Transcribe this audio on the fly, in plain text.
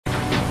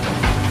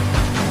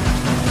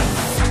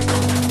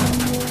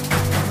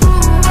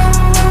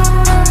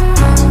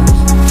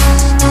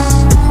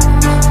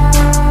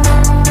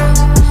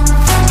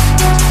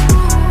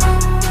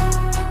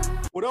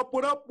up,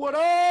 what up, what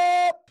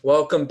up?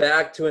 Welcome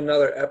back to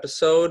another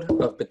episode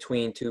of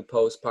Between Two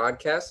Posts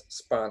podcast,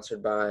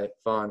 sponsored by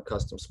Vaughn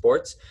Custom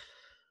Sports.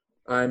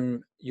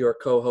 I'm your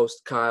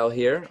co-host Kyle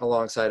here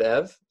alongside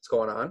Ev. What's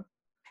going on?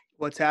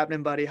 What's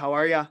happening, buddy? How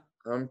are ya?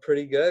 I'm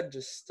pretty good.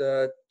 Just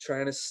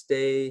trying to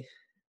stay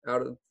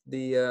out of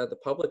the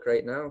public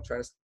right now.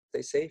 Trying to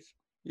stay safe.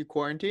 You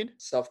quarantined?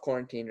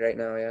 Self-quarantined right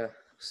now, yeah.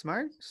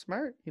 Smart.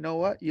 You know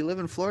what? You live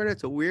in Florida.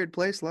 It's a weird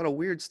place. A lot of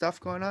weird stuff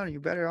going on. You're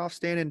better off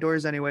staying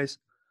indoors anyways.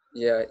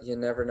 Yeah, you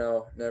never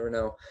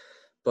know.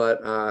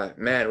 But,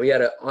 man, we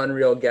had an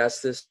unreal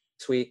guest this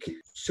week.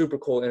 Super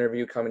cool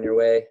interview coming your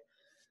way.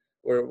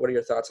 What are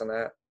your thoughts on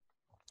that?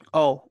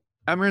 Oh,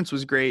 Emerance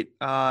was great.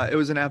 It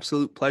was an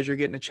absolute pleasure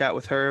getting to chat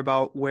with her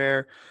about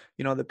where,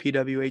 the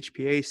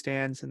PWHPA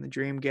stands and the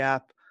Dream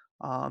Gap,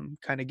 kind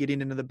of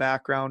getting into the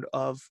background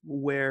of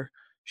where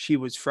she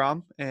was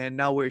from and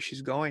now where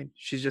she's going.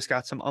 She's just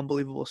got some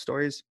unbelievable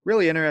stories.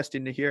 Really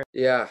interesting to hear.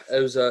 Yeah, it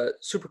was a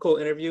super cool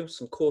interview,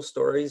 some cool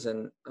stories.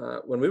 And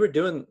when we were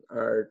doing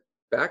our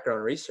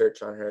background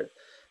research on her,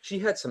 she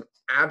had some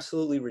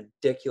absolutely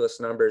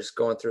ridiculous numbers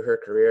going through her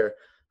career,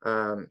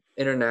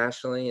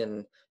 internationally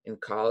and in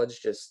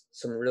college, just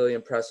some really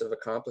impressive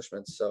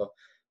accomplishments. So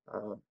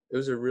it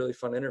was a really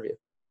fun interview.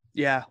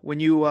 Yeah,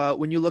 when you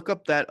look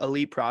up that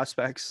elite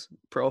prospects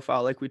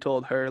profile, like we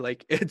told her,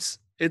 like it's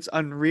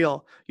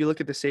unreal. You look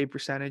at the save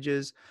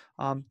percentages.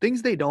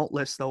 Things they don't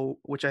list though,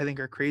 which I think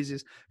are crazy,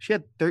 is she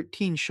had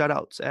 13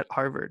 shutouts at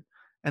Harvard.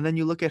 And then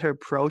you look at her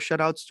pro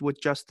shutouts with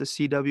just the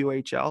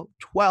CWHL,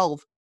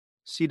 12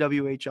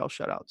 CWHL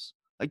shutouts.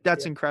 Like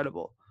that's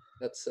incredible.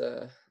 That's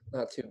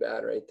not too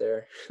bad right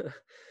there.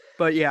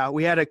 But yeah,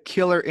 we had a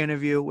killer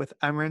interview with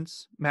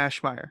Emerance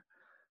Maschmeyer.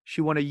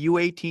 She won a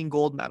U18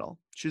 gold medal.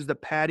 She was the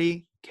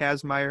Patty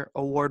Kazmaier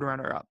Award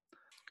runner-up.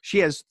 She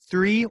has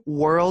 3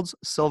 world's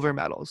silver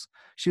medals.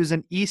 She was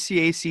an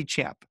ECAC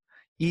champ,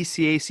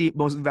 ECAC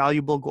most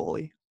valuable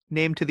goalie,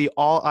 named to the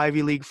All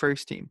Ivy League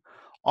first team,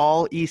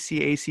 All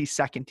ECAC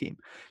second team.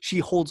 She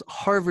holds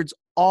Harvard's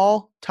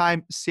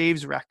all-time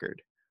saves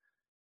record.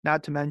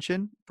 Not to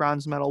mention,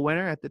 bronze medal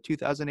winner at the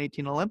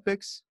 2018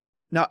 Olympics.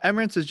 Now,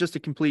 Emerance is just a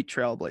complete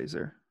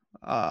trailblazer.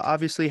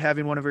 Obviously,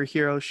 having one of her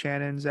heroes,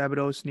 Shannon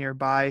Zabados,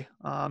 nearby,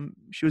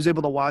 she was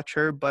able to watch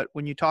her. But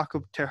when you talk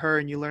to her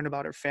and you learn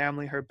about her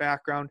family, her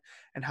background,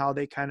 and how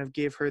they kind of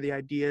gave her the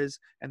ideas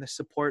and the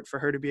support for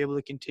her to be able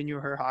to continue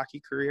her hockey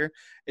career,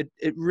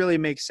 it really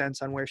makes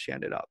sense on where she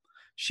ended up.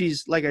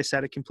 She's, like I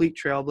said, a complete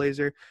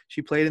trailblazer.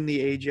 She played in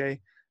the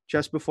AJ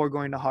just before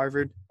going to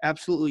Harvard,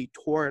 absolutely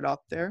tore it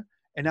up there.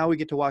 And now we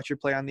get to watch her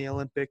play on the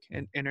Olympic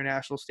and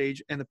international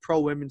stage and the pro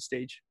women's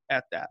stage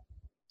at that.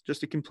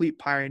 Just a complete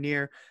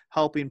pioneer,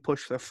 helping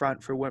push the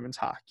front for women's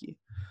hockey.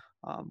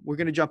 We're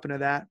going to jump into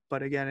that.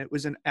 But again, it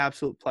was an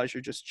absolute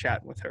pleasure just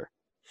chatting with her.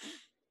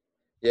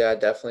 Yeah,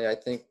 definitely. I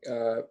think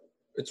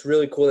it's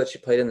really cool that she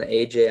played in the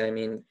AJ. I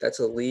mean, that's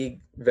a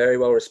league very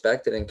well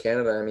respected in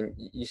Canada. I mean,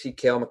 you see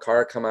Cale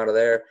Makar come out of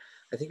there.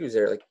 I think he was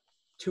there like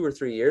 2 or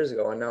 3 years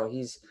ago. And now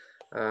he's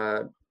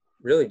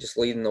really just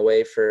leading the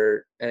way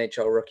for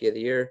NHL Rookie of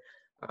the Year.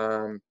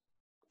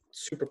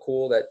 Super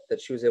cool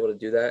that she was able to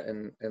do that.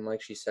 And like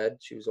she said,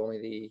 she was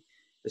only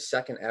the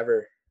second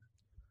ever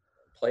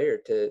player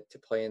to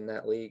play in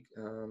that league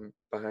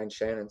behind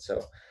Shannon.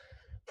 So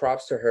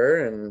props to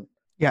her. And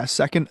yeah,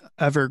 second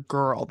ever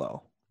girl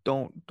though.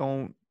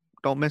 Don't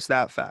miss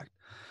that fact.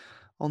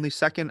 Only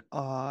second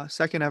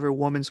ever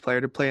women's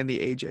player to play in the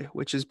AJ,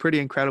 which is pretty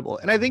incredible.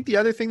 And I think the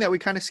other thing that we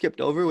kind of skipped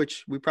over,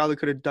 which we probably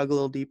could have dug a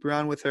little deeper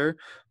on with her,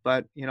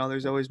 but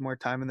there's always more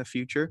time in the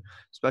future,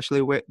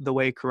 especially with the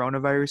way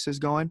coronavirus is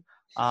going.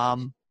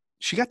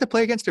 She got to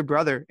play against her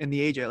brother in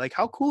the AJ. Like,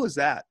 how cool is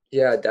that?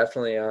 Yeah,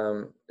 definitely.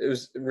 It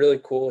was really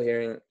cool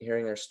hearing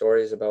her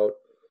stories about,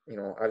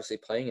 obviously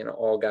playing in an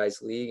all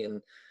guys league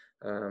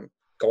and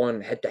going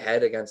head to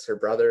head against her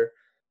brother.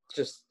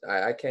 Just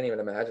I can't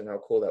even imagine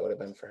how cool that would have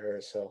been for her.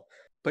 So,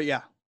 but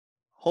yeah,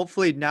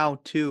 hopefully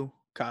now too,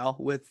 Kyle,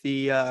 with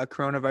the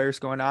coronavirus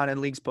going on and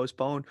leagues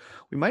postponed,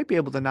 we might be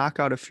able to knock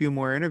out a few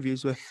more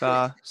interviews with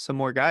some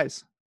more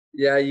guys.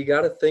 Yeah, you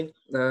got to think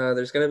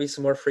there's going to be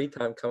some more free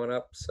time coming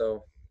up.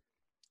 So,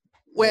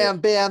 wham,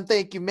 bam,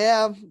 thank you,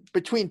 ma'am.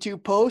 Between Two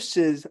Posts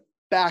is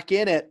back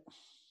in it.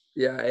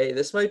 Yeah, hey,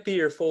 this might be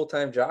your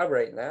full-time job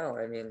right now.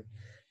 I mean,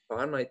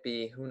 Vaughn might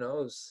be, who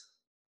knows?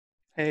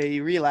 Hey,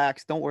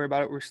 relax. Don't worry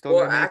about it. We're still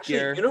Well, gonna make actually,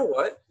 your...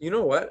 you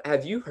know what?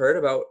 Have you heard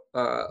about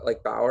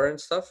like Bauer and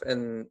stuff?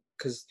 And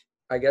because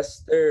I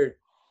guess their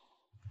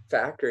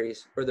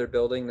factories where they're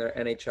building their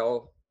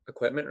NHL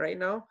equipment right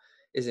now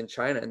is in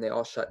China, and they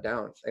all shut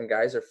down. And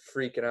guys are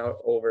freaking out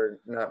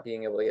over not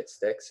being able to get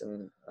sticks.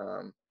 And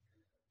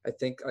I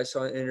think I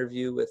saw an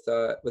interview with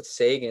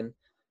Sagan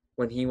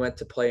when he went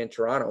to play in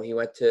Toronto. He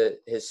went to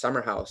his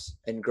summer house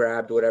and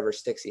grabbed whatever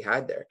sticks he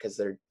had there because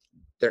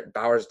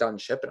Bauer's done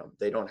shipping them.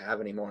 They don't have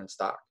any more in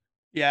stock.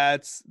 Yeah,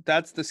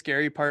 that's the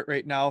scary part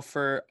right now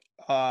for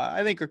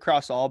I think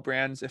across all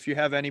brands. If you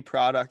have any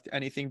product,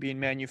 anything being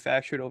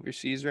manufactured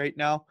overseas right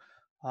now,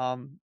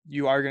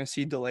 you are going to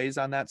see delays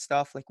on that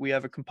stuff. Like we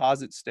have a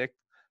composite stick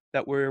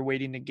that we're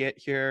waiting to get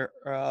here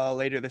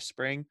later this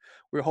spring.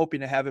 We're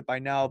hoping to have it by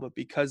now, but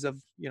because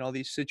of,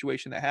 the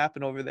situation that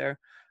happened over there,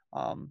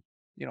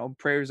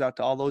 prayers out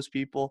to all those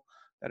people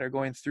that are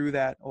going through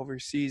that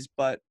overseas,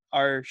 but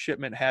our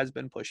shipment has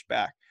been pushed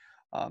back.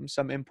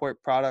 Some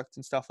import products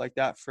and stuff like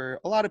that for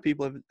a lot of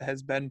people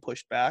has been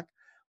pushed back,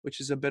 which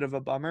is a bit of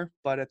a bummer.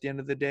 But at the end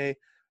of the day,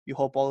 you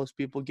hope all those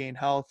people gain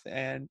health,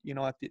 and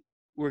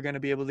we're going to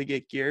be able to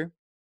get gear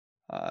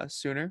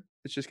sooner.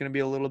 It's just going to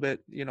be a little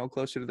bit,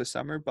 closer to the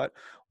summer, but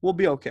we'll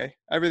be okay.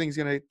 Everything's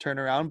going to turn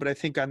around. But I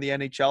think on the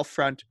NHL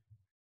front,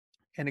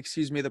 and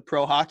the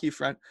pro hockey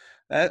front,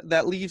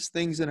 that leaves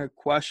things in a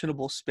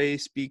questionable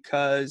space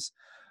because,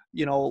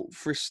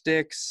 for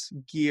sticks,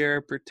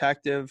 gear,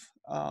 protective,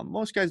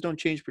 most guys don't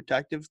change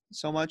protective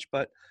so much,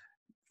 but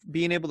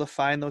being able to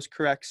find those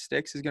correct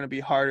sticks is going to be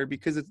harder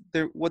because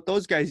what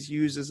those guys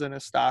use isn't a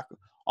stock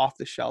off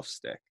the shelf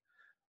stick.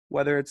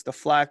 Whether it's the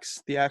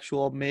flex, the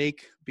actual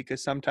make,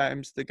 because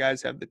sometimes the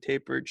guys have the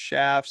tapered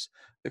shafts,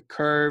 the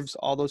curves,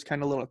 all those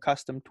kind of little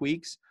custom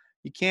tweaks.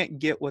 You can't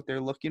get what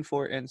they're looking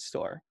for in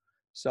store.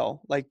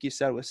 So like you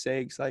said with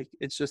SAGs, like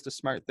it's just a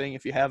smart thing.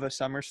 If you have a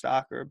summer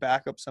stock or a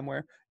backup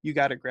somewhere, you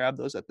got to grab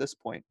those at this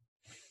point.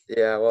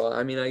 Yeah, well,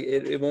 I mean,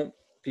 it won't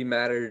be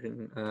mattered,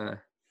 and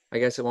I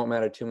guess it won't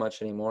matter too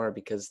much anymore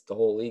because the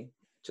whole league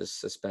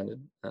just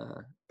suspended,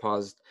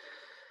 paused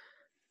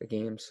the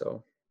game.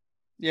 So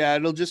yeah,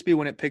 it'll just be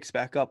when it picks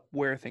back up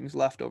where things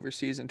left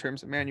overseas in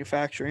terms of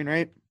manufacturing,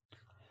 right?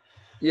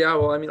 yeah,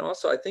 well, I mean,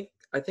 also I think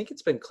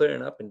it's been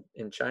clearing up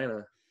in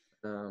China,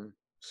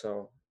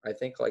 so I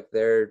think like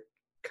they're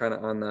kind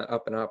of on the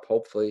up and up,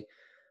 hopefully.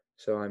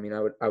 So I mean,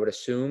 I would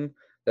assume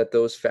that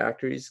those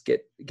factories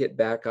get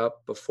back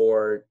up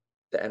before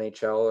the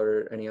NHL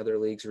or any other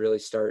leagues really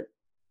start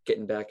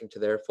getting back into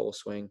their full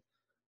swing.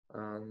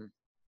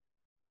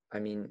 I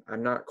mean,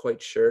 I'm not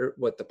quite sure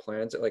what the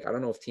plans are. Like, I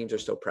don't know if teams are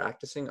still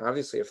practicing.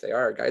 Obviously, if they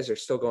are, guys are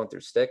still going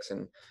through sticks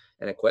and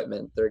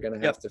equipment. They're going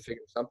to have to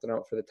figure something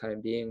out for the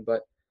time being.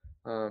 But,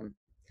 I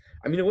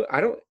mean,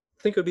 I don't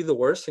think it would be the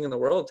worst thing in the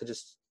world to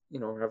just,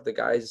 have the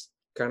guys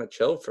kind of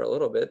chill for a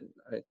little bit.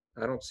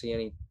 I don't see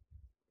any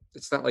 –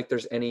 it's not like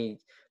there's any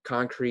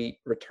concrete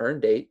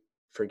return date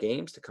for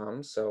games to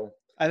come. So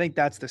I think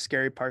that's the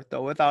scary part,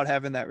 though. Without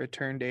having that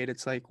return date,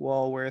 it's like,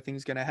 well, where are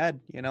things going to head,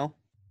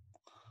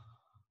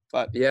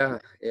 But yeah.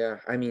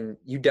 I mean,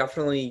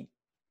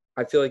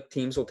 I feel like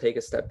teams will take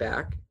a step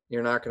back.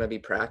 You're not going to be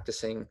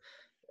practicing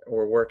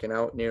or working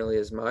out nearly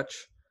as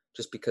much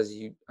just because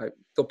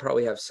they'll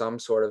probably have some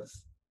sort of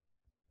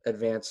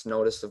advanced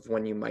notice of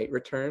when you might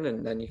return,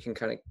 and then you can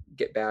kind of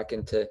get back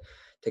into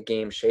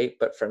game shape.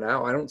 But for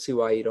now, I don't see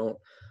why you don't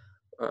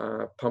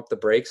pump the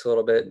brakes a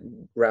little bit,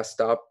 rest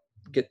up,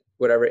 get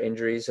whatever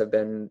injuries have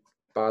been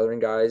bothering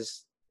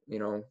guys,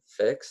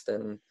 fixed.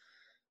 And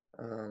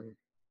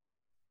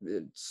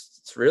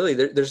it's really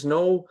there's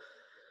no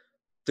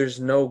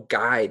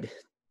guide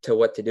to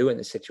what to do in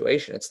this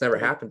situation. It's never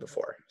happened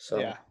before. So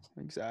yeah,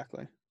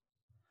 exactly.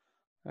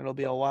 It'll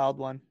be a wild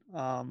one.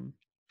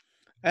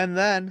 And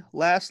then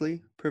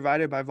lastly,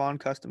 provided by Vaughn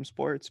Custom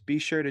Sports, be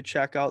sure to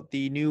check out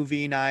the new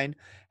V9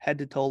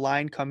 head-to-toe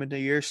line coming to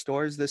your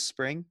stores this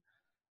spring.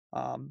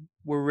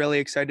 We're really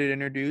excited to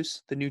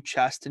introduce the new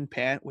chest and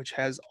pant, which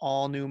has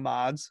all new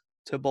mods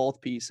to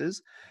both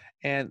pieces.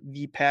 And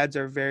the pads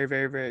are very,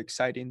 very, very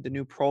exciting. The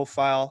new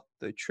profile,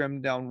 the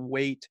trimmed down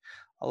weight,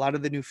 a lot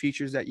of the new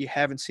features that you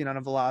haven't seen on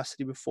a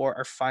Velocity before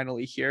are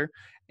finally here.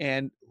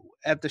 And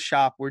at the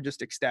shop, we're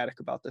just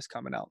ecstatic about this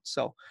coming out.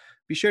 So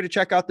be sure to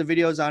check out the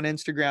videos on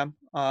Instagram,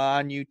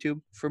 on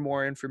YouTube for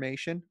more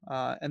information.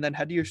 And then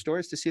head to your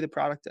stores to see the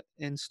product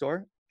in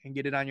store and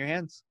get it on your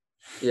hands.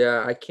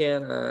 Yeah, I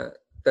can.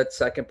 That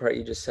second part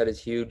you just said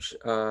is huge.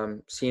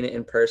 Seeing it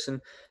in person.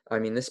 I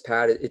mean, this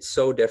pad, it's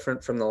so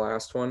different from the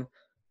last one.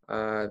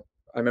 I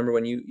remember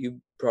when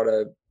you brought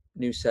a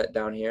new set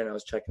down here and I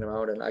was checking them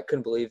out, and I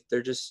couldn't believe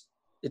it's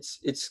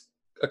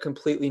a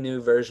completely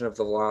new version of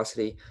the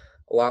Velocity,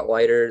 a lot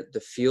lighter. The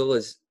feel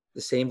is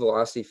the same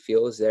Velocity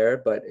feel is there,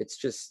 but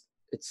it's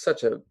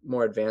such a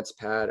more advanced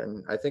pad.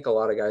 And I think a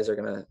lot of guys are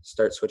going to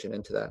start switching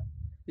into that.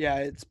 Yeah,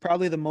 it's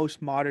probably the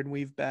most modern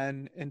we've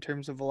been in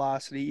terms of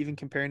velocity, even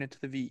comparing it to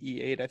the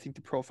VE8. I think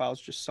the profile is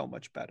just so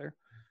much better.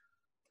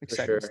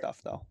 Exciting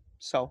stuff, though.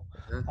 So,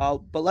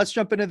 but let's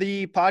jump into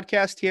the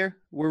podcast here.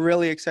 We're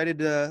really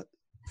excited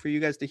for you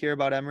guys to hear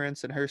about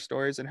Emerance and her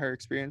stories and her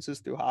experiences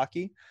through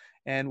hockey.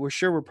 And we're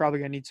sure we're probably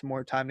going to need some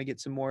more time to get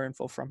some more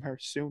info from her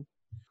soon.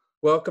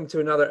 Welcome to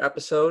another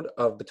episode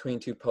of Between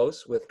Two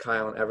Posts with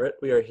Kyle and Everett.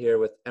 We are here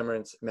with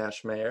Emerance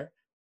Mashmeyer.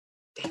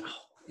 Damn.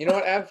 You know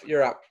what, Ev?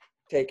 You're up.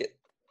 Take it.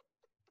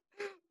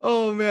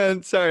 Oh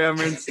man, sorry,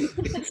 Emerance.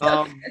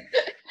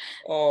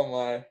 Oh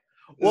my.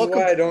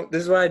 Welcome.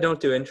 This is why I don't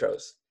do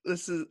intros.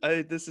 This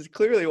is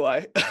clearly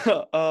why.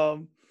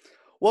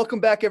 Welcome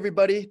back,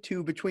 everybody,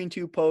 to Between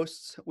Two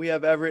Posts. We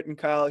have Everett and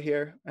Kyle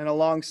here, and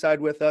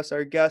alongside with us,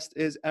 our guest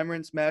is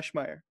Emerance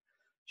Mashmeyer.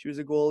 She was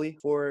a goalie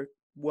for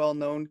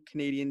well-known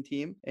Canadian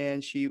team,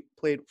 and she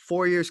played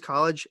 4 years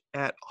college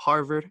at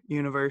Harvard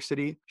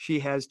University. She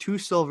has 2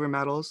 silver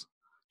medals.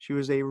 She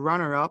was a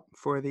runner-up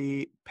for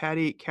the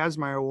Patty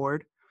Kazmaier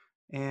Award,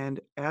 and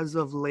as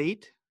of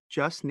late,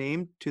 just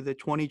named to the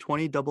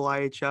 2020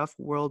 IIHF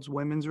World's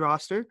Women's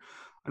roster.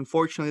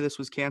 Unfortunately, this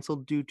was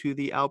canceled due to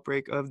the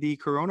outbreak of the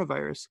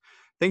coronavirus.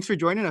 Thanks for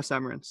joining us,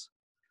 Emerance.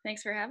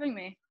 Thanks for having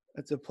me.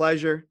 It's a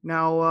pleasure.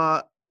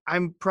 Now,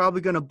 I'm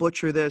probably going to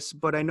butcher this,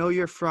 but I know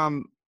you're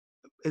from,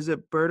 is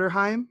it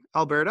Bruderheim,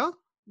 Alberta?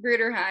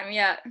 Bruderheim,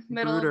 yeah.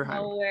 Middle of Bruderheim.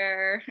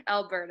 nowhere,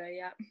 Alberta,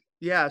 yeah.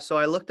 Yeah, so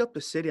I looked up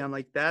the city. I'm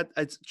like,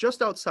 it's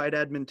just outside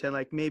Edmonton,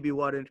 like maybe in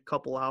a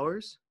couple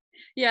hours?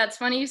 Yeah, it's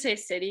funny you say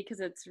city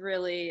because it's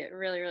really,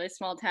 really, really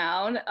small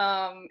town.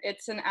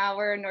 It's an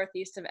hour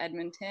northeast of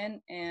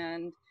Edmonton,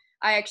 and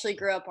I actually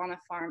grew up on a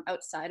farm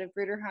outside of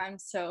Bruderheim,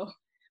 so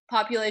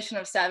population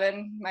of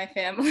 7, my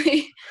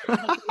family.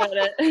 That's about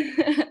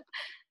it.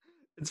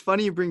 It's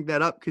funny you bring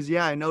that up because,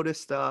 yeah, I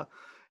noticed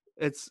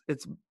it's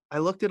I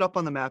looked it up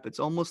on the map. It's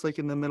almost like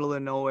in the middle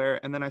of nowhere,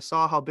 and then I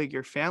saw how big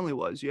your family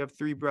was. You have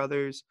 3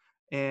 brothers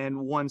and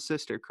 1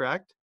 sister,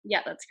 correct?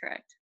 Yeah, that's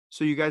correct.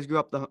 So you guys grew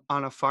up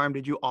on a farm.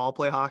 Did you all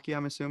play hockey,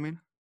 I'm assuming?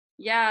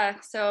 Yeah,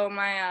 so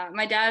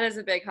my dad is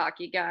a big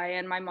hockey guy,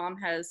 and my mom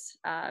has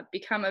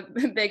become a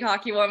big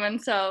hockey woman.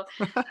 So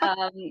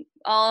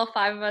all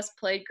 5 of us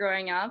played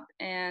growing up,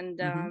 and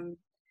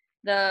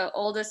the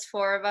oldest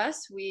 4 of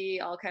us,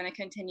 we all kind of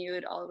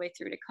continued all the way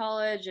through to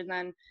college, and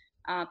then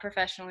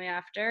professionally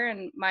after.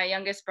 And my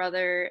youngest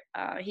brother,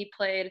 he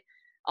played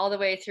all the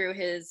way through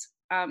his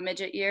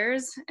midget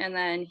years, and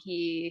then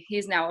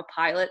he's now a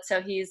pilot,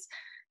 so he's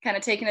kind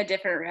of taken a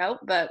different route,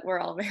 but we're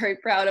all very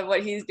proud of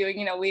what he's doing.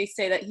 You know, we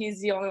say that he's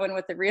the only one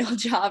with a real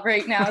job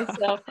right now,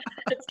 so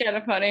it's kind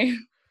of funny.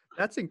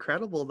 That's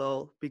incredible,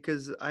 though,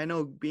 because I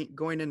know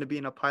going into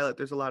being a pilot,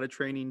 there's a lot of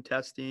training,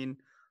 testing.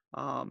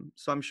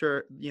 So I'm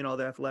sure,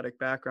 the athletic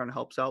background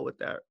helps out with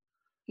that.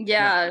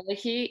 Yeah, like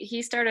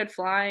he started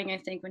flying, I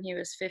think, when he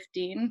was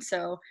 15.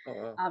 So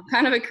Oh, wow.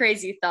 kind of a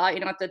crazy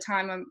thought. At the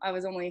time I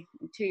was only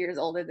 2 years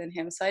older than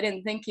him, so I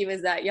didn't think he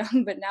was that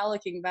young. But now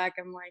looking back,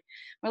 I'm like,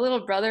 my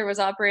little brother was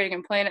operating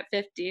and playing at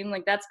 15.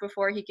 Like that's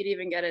before he could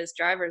even get his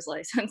driver's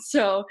license.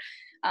 So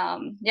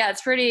yeah,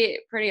 it's pretty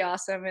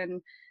awesome.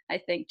 And I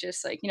think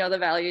just like, the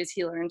values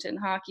he learned in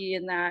hockey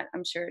and that,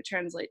 I'm sure it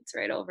translates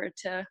right over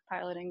to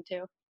piloting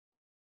too.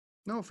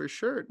 No, for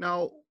sure.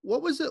 Now,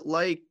 what was it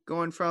like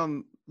going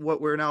from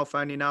what we're now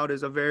finding out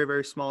is a very,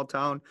 very small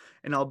town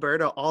in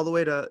Alberta all the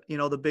way to,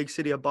 the big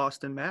city of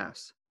Boston,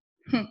 Mass?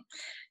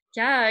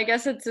 Yeah, I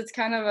guess it's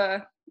kind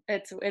of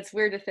it's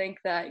weird to think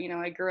that,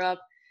 I grew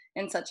up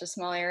in such a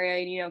small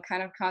area,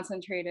 kind of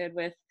concentrated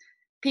with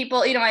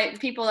people,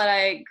 people that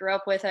I grew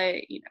up with,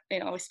 I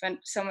spent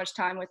so much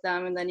time with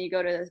them, and then you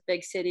go to this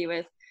big city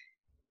with,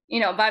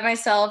 by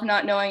myself,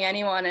 not knowing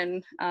anyone,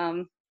 and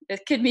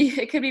it could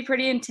be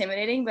pretty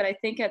intimidating. But I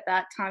think at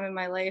that time in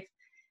my life,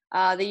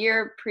 the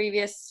year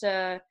previous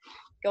to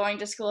going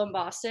to school in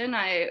Boston,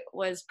 I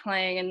was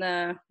playing in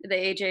the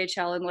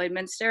AJHL in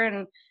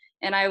Lloydminster,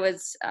 and I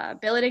was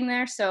billeting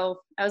there, so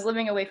I was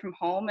living away from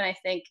home, and I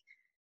think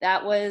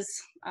that was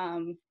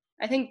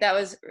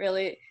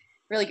really,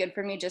 really good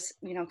for me, just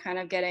kind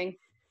of getting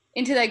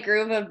into that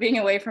groove of being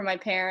away from my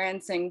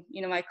parents and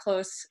my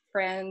close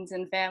friends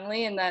and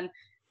family, and then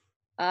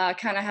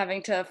kind of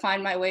having to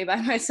find my way by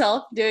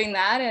myself doing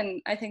that. And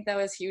I think that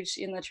was huge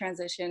in the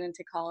transition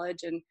into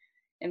college and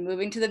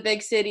moving to the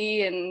big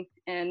city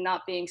and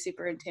not being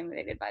super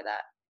intimidated by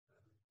that.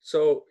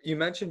 So you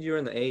mentioned you were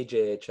in the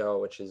AJHL,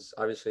 which is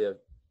obviously a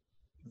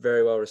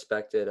very well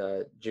respected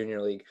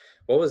junior league.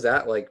 What was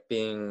that like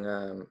being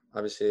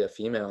obviously a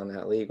female in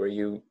that league? Were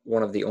you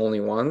one of the only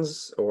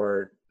ones,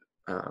 or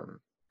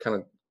kind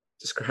of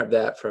describe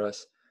that for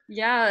us?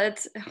 Yeah,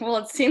 it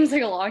seems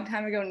like a long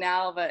time ago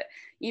now, but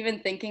even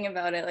thinking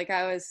about it, like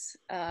I was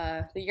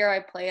the year I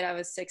played, I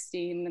was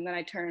 16, and then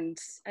I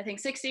think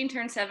 16,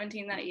 turned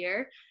 17 that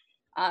year.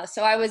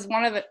 So I was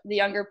one of the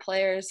younger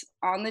players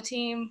on the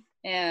team,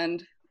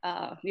 and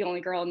the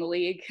only girl in the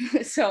league.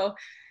 So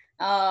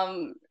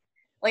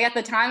like at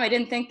the time, I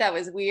didn't think that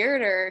was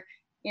weird or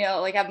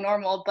like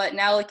abnormal, but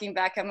now looking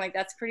back, I'm like,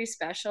 that's pretty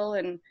special.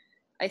 And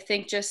I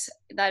think just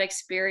that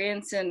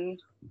experience and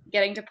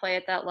getting to play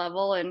at that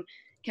level and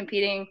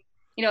competing,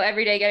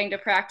 every day, getting to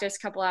practice a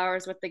couple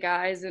hours with the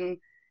guys. And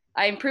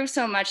I improved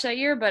so much that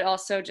year, but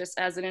also just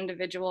as an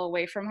individual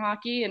away from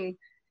hockey.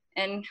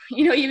 And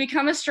you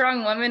become a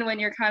strong woman when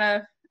you're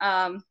kind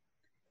of,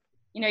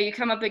 you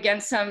come up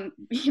against some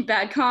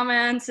bad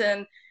comments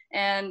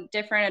and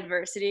different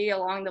adversity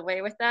along the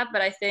way with that.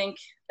 But I think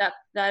that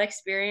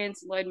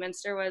experience in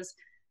Lloydminster was,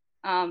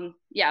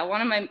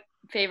 one of my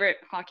favorite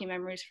hockey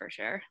memories for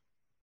sure.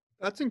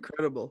 That's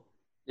incredible.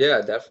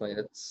 Yeah,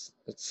 definitely.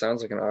 It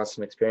sounds like an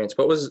awesome experience.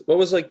 What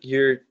was like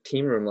your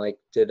team room like?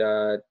 Did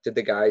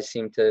the guys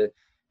seem to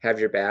have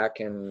your back?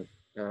 And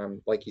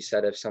like you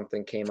said, if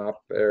something came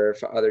up or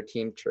if other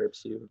team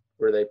chirps you,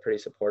 were they pretty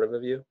supportive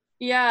of you?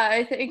 Yeah,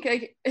 I think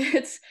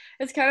it's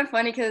kind of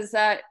funny because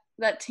that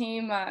that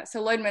team.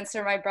 So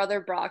Lloydminster, my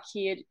brother Brock,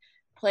 he had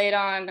played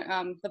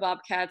on the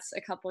Bobcats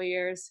a couple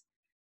years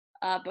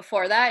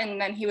before that, and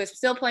then he was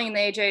still playing in the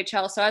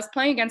AJHL. So I was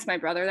playing against my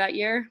brother that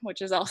year,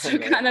 which is also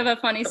kind of a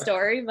funny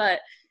story. But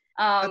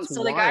That's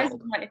so the guys,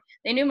 wild.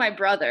 they knew my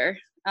brother.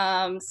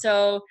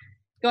 So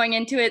going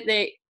into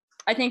it,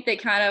 I think they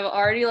kind of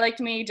already liked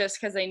me just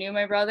because they knew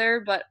my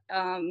brother. But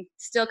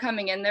still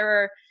coming in,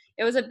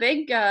 it was a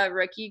big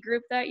rookie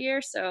group that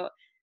year. So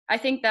I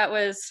think that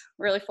was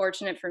really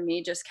fortunate for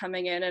me just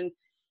coming in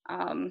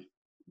and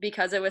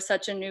because it was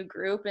such a new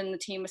group and the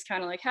team was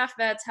kind of like half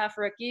vets, half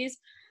rookies.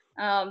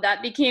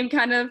 That became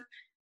kind of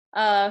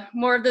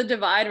more of the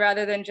divide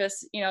rather than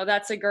just,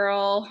 that's a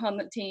girl on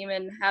the team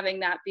and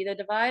having that be the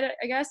divide,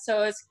 I guess.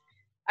 So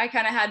I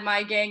kind of had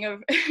my gang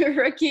of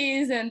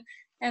rookies and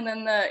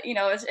then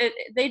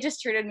they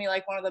just treated me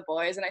like one of the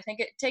boys. And I think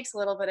it takes a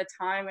little bit of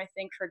time, I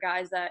think, for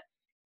guys that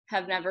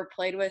have never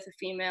played with a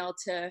female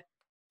to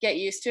get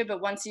used to it.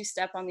 But once you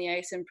step on the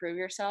ice and prove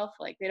yourself,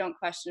 like, they don't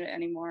question it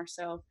anymore.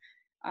 So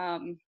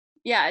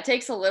yeah, it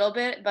takes a little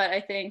bit, but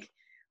I think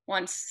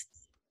once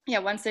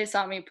they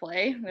saw me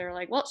play, they were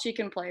like, well, she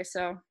can play,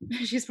 so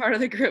she's part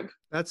of the group.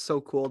 That's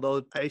so cool,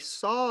 though. I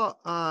saw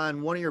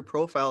on one of your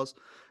profiles,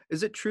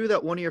 is it true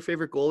that one of your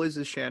favorite goalies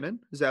is Shannon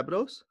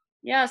Zabados?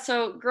 Yeah,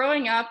 so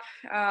growing up,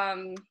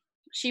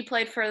 she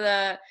played for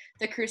the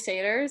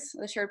Crusaders,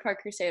 the Sherwood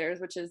Park Crusaders,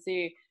 which is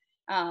the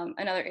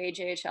another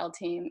AJHL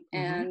team.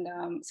 Mhm.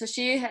 And so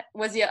she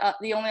was the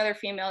only other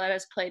female that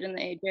has played in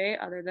the AJ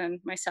other than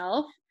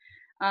myself.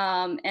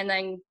 And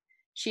then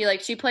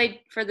she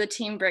played for the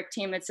Team Brick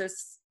team. It's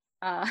this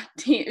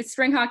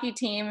spring hockey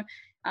team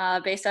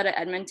based out of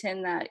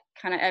Edmonton that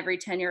kind of every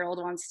 10-year-old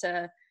wants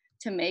to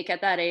make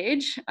at that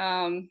age.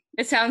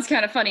 It sounds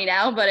kind of funny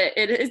now, but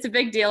it's a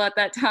big deal at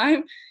that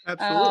time.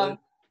 Absolutely.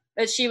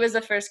 But she was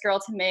the first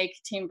girl to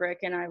make Team Brick,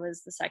 and I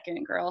was the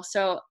second girl.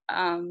 So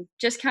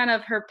just kind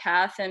of her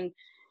path, and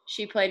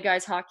she played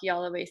guys hockey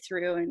all the way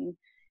through,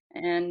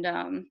 and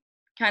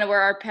kind of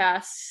where our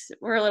paths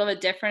were a little bit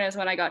different is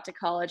when I got to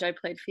college, I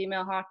played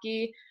female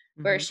hockey,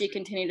 where Mhm. she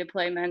continued to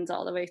play men's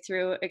all the way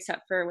through,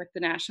 except for with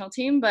the national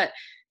team. But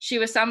she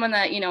was someone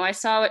that, I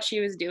saw what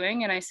she was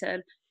doing, and I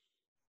said,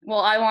 well,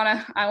 I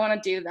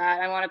wanna do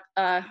that.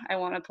 I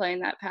wanna play in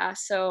that path.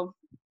 So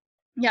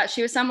yeah,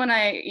 she was someone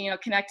I,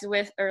 connected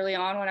with early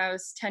on when I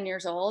was 10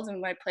 years old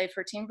and when I played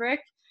for Team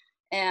Brick.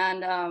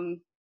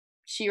 And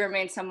she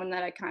remained someone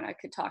that I kind of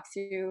could talk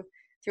to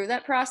through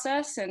that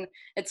process. And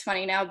it's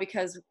funny now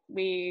because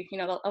we,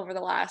 over the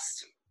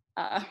last,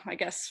 I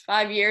guess,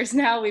 5 years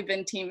now, we've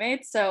been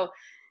teammates. So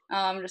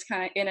just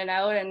kind of in and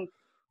out. And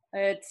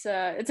it's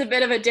a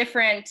bit of a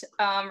different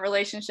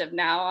relationship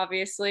now,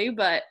 obviously,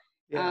 but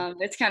Yeah.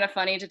 it's kind of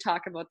funny to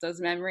talk about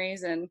those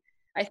memories. And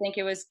I think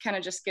it was kind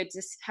of just good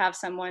to have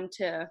someone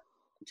to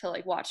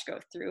like watch go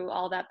through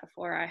all that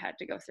before I had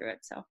to go through it.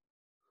 So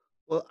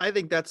Well, I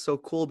think that's so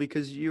cool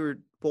because you're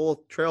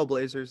both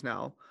trailblazers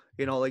now.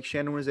 Like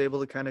Shannon was able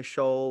to kind of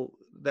show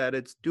that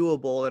it's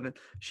doable and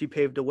she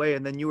paved the way,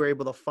 and then you were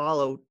able to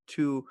follow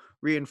to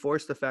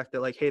reinforce the fact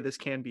that, like, hey, this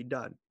can be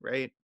done,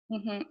 right?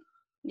 hmm So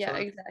yeah,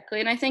 that's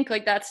exactly. And I think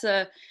like that's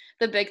the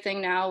big thing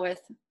now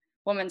with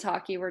women's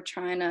hockey. We're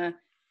trying to,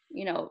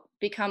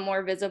 become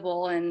more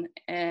visible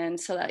and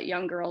so that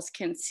young girls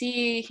can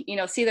see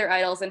their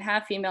idols and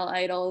have female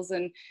idols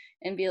and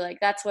be like,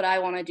 that's what I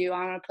want to do.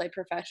 I want to play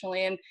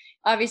professionally. And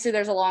obviously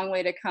there's a long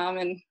way to come,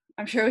 and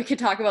I'm sure we could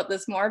talk about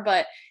this more,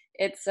 but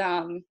it's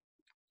when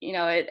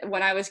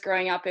I was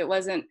growing up, it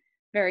wasn't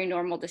very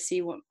normal to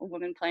see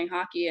women playing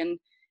hockey. And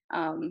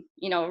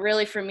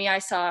really for me, I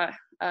saw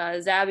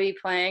Zabby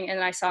playing,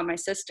 and I saw my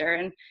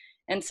sister,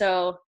 and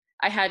so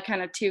I had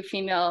kind of two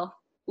female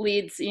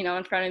leads, in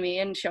front of me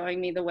and showing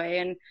me the way.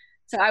 And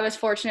so I was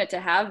fortunate to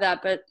have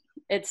that. But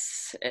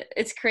it's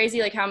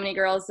crazy, like how many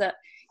girls that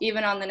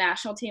even on the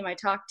national team I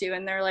talked to,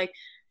 and they're like,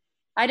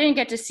 I didn't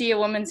get to see a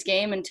women's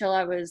game until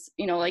I was,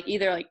 like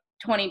either like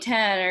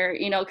 2010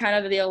 or,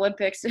 kind of the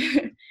Olympics,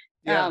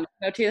 yeah.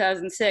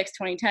 2006,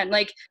 2010.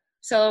 Like,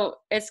 so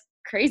it's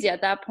crazy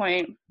at that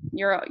point.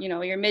 Your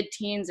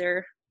mid-teens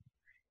or,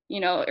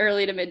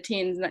 early to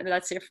mid-teens.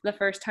 That's the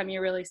first time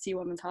you really see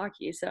women's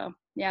hockey. So,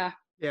 yeah.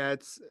 Yeah,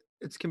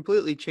 it's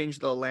completely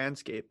changed the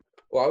landscape.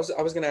 Well,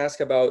 I was going to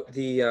ask about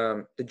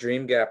the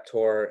Dream Gap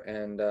tour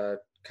and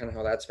kind of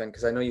how that's been,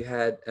 because I know you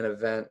had an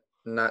event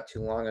not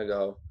too long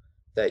ago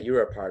that you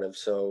were a part of.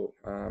 So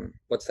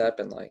what's that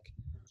been like?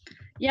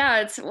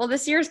 Yeah,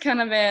 this year's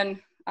kind of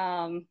been,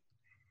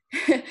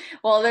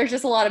 well, there's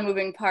just a lot of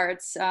moving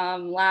parts. I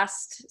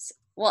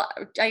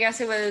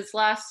guess it was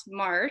last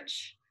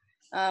March,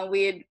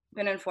 we had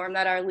been informed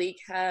that our league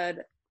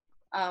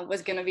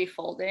was going to be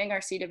folding, our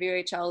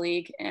CWHL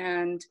league.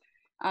 And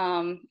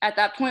at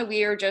that point,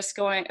 we were just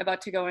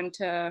about to go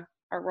into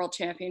our World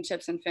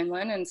Championships in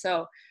Finland. And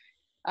so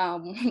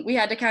we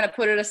had to kind of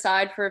put it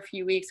aside for a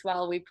few weeks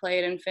while we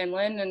played in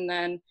Finland. And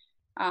then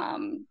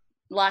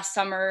last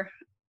summer,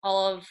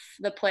 all of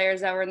the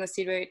players that were in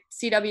the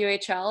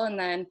CWHL, and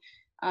then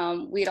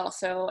we'd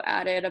also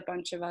added a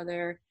bunch of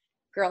other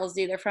girls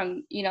either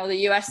from, you know,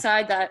 the U.S.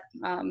 side, that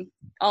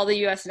all the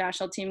U.S.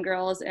 national team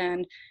girls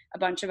and a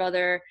bunch of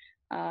other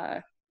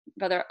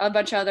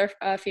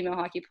female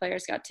hockey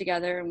players got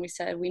together, and we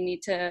said we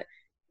need to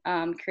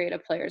create a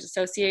players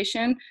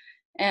association.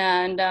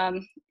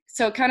 And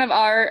so kind of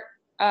our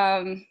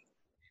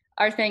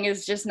thing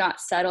is just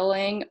not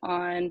settling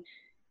on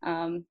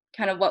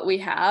kind of what we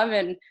have,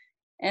 and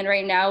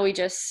right now we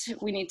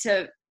need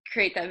to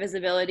create that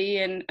visibility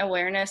and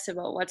awareness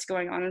about what's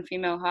going on in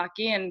female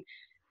hockey. And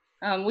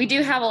we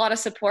do have a lot of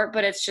support,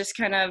 but it's just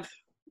kind of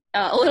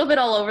a little bit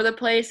all over the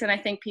place, and I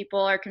think people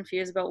are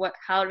confused about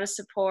how to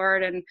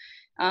support, and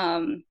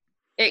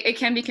it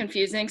can be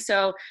confusing.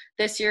 So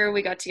this year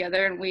we got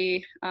together, and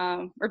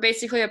we're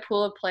basically a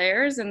pool of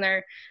players, and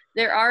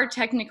there are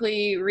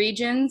technically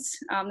regions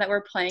that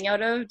we're playing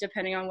out of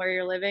depending on where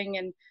you're living,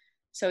 and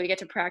so you get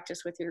to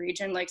practice with your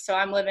region. Like, so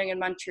I'm living in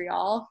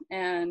Montreal,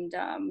 and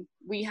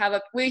we have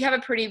a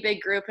pretty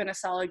big group and a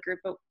solid group,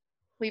 but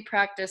we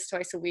practice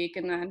twice a week,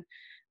 and then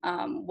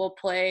we'll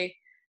play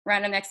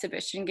random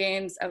exhibition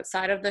games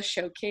outside of the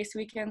showcase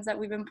weekends that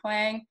we've been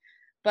playing.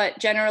 But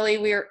generally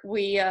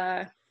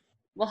we'll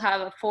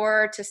have a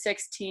 4 to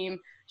 6 team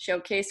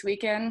showcase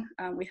weekend.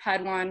 We've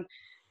had one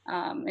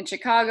in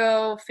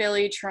Chicago,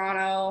 Philly,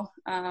 Toronto,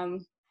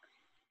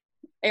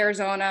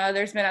 Arizona.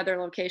 There's been other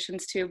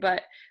locations too,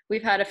 but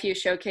we've had a few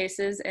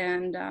showcases,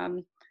 and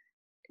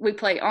we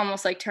play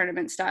almost like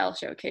tournament style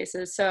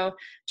showcases. So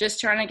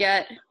just trying to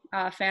get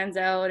fans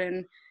out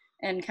and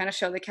kind of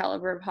show the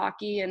caliber of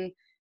hockey.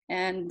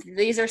 And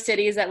these are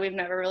cities that we've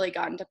never really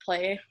gotten to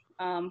play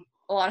a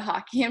lot of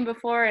hockey in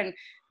before. And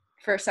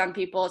for some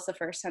people, it's the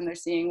first time they're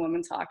seeing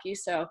women's hockey.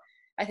 So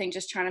I think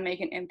just trying to make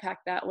an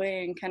impact that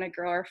way and kind of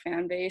grow our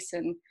fan base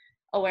and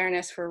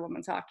awareness for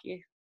women's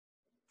hockey.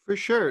 For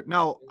sure.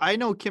 Now, I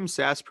know Kim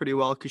Sass pretty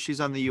well because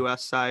she's on the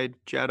U.S. side,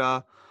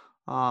 Jetta,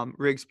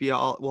 Rigsby,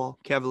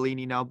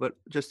 Cavallini now, but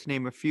just to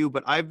name a few.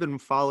 But I've been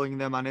following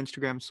them on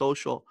Instagram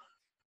social.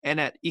 And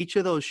at each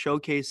of those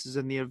showcases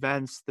and the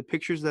events, the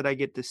pictures that I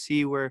get to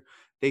see where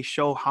they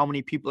show how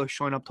many people are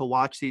showing up to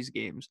watch these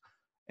games.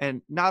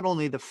 And not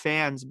only the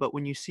fans, but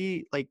when you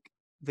see like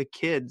the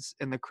kids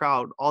in the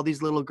crowd, all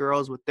these little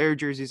girls with their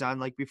jerseys on,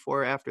 like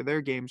before or after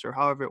their games or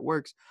however it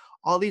works,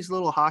 all these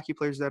little hockey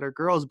players that are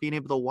girls being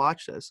able to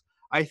watch this.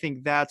 I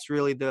think that's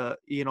really the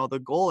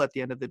goal at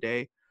the end of the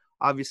day.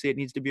 Obviously, it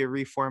needs to be a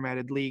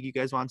reformatted league. You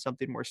guys want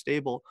something more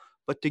stable,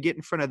 but to get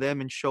in front of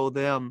them and show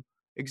them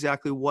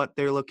exactly what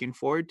they're looking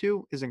forward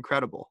to is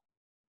incredible.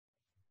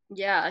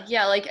 Yeah.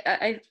 Like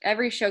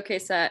every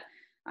showcase that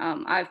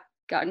I've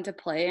gotten to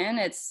play in,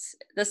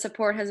 the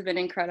support has been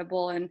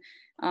incredible, and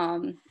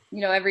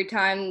every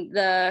time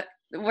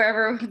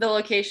wherever the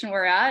location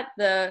we're at,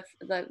 the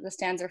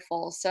stands are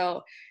full.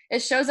 So it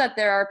shows that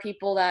there are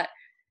people that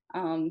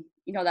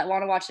that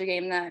want to watch the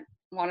game, that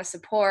want to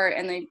support,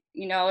 and they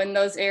in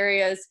those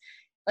areas,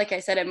 like I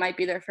said, it might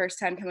be their first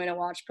time coming to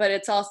watch, but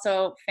it's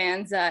also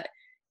fans that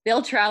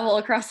they'll travel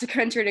across the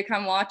country to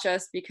come watch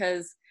us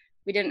because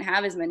we didn't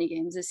have as many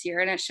games this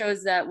year. And it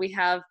shows that we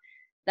have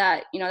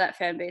that, that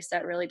fan base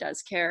that really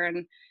does care,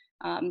 and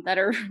that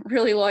are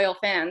really loyal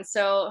fans.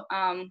 So,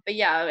 but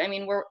yeah, I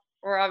mean,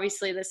 we're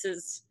obviously, this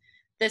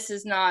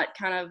is not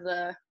kind of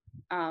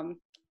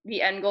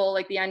the end goal.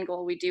 Like the end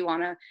goal, we do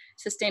want a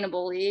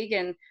sustainable league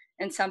and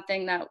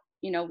something that,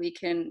 we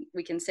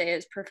can say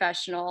is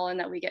professional, and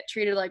that we get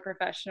treated like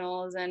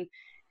professionals, and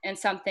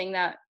something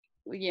that,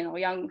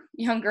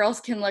 young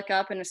girls can look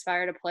up and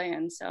aspire to play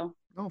in. So.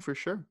 Oh, for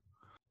sure.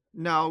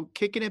 Now,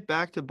 kicking it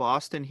back to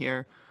Boston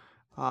here,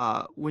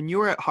 when you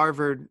were at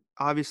Harvard,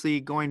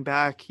 obviously going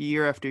back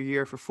year after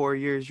year for 4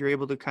 years, you're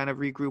able to kind of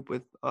regroup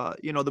with,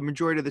 the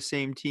majority of the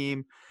same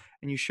team,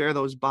 and you share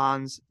those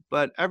bonds.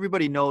 But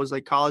everybody knows,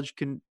 like, college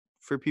can,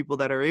 for people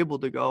that are able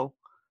to go,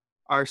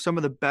 are some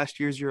of the best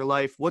years of your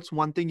life. What's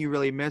one thing you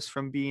really miss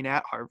from being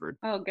at Harvard?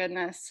 Oh,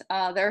 goodness.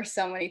 There are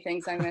so many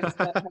things I miss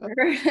about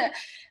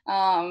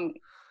Harvard.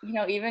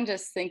 Even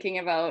just thinking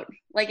about,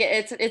 like,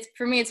 it's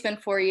for me, it's been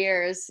 4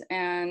 years,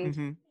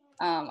 and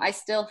I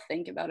still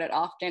think about it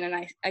often, and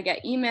I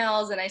get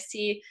emails, and I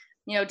see,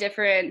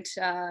 different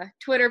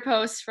Twitter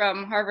posts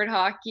from Harvard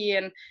hockey,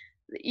 and,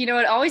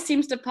 it always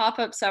seems to pop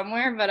up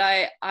somewhere, but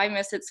I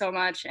miss it so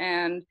much.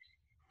 And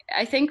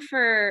I think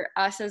for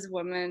us as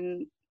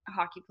women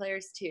hockey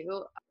players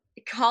too,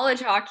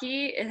 college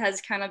hockey, it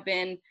has kind of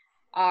been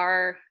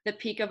the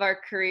peak of our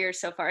career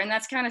so far. And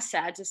that's kind of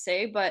sad to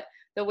say, but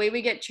the way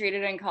we get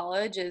treated in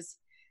college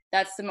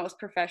that's the most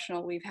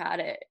professional we've had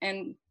it.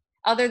 And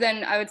other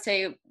than, I would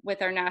say,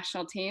 with our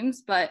national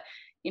teams, but,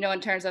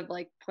 in terms of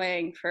like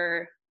playing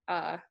for,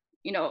 a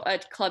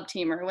club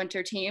team or a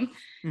winter team.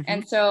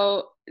 And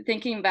so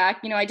thinking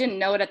back, I didn't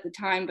know it at the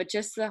time, but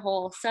just the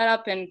whole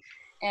setup and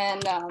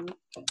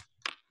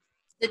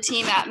the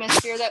team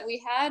atmosphere that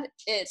we had,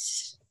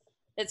 it's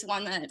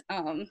one that,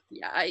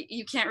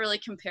 you can't really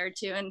compare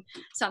to, and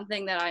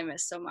something that I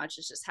miss so much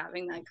is just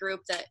having that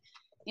group that,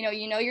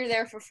 you're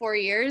there for 4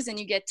 years, and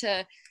you get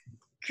to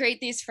create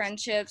these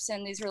friendships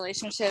and these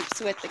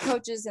relationships with the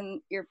coaches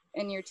and your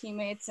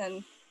teammates,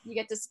 and you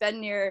get to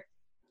spend your,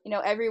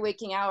 every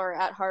waking hour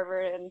at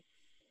Harvard,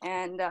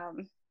 and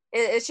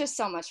it's just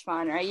so much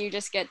fun, right? You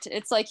just get to,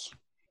 it's like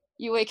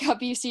you wake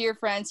up, you see your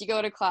friends, you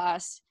go to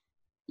class,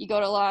 you go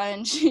to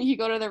lunch, you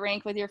go to the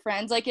rink with your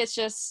friends. Like, it's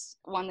just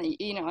one that,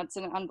 it's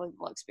an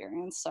unbelievable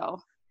experience. So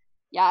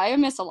yeah, I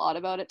miss a lot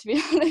about it, to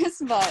be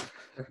honest, but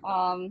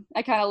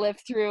I kind of live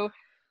through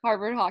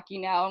Harvard hockey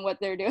now and what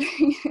they're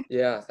doing.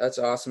 Yeah, that's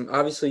awesome.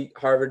 Obviously,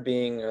 Harvard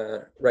being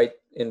right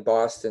in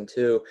Boston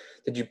too.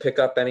 Did you pick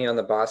up any on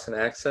the Boston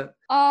accent?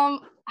 I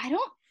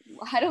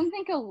don't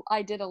think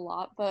I did a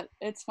lot, but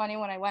it's funny,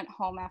 when I went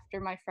home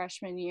after my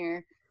freshman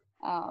year,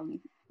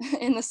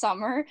 in the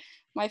summer,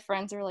 my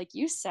friends were like,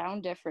 "You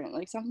sound different.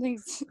 Like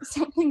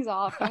something's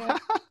off."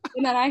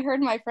 And then I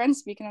heard my friends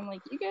speak, and I'm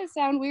like, "You guys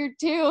sound weird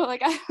too."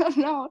 Like, I don't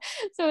know.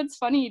 So it's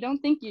funny. You don't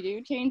think you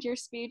do change your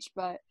speech,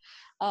 but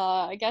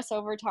I guess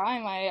over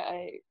time,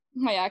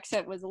 my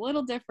accent was a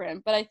little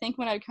different. But I think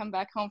when I'd come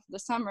back home for the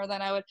summer,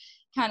 then I would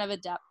kind of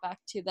adapt back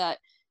to that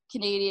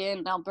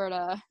Canadian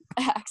Alberta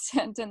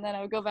accent, and then I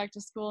would go back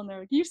to school, and they're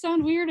like, "You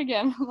sound weird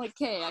again." I'm like,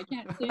 "Hey, I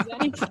can't say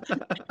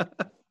anything."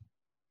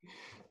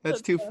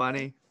 That's too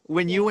funny.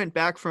 When you went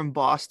back from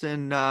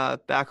Boston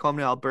back home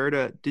to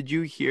Alberta, did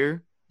you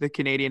hear the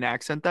Canadian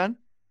accent then?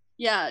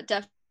 Yeah,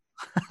 definitely.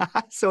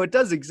 So it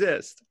does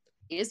exist.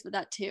 Is with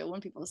that too,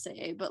 when people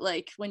say, but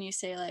like when you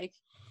say like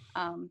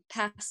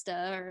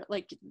pasta, or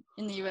like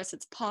in the US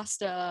it's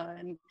pasta,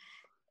 and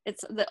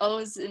it's the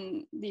O's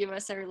in the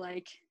US are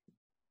like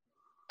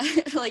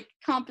like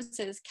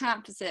compasses,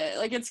 composite,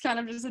 like it's kind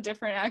of just a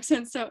different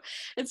accent. So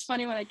it's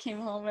funny when I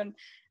came home and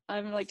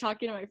I'm like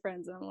talking to my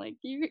friends, and I'm like,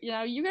 you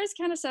guys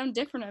kind of sound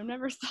different. I've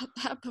never thought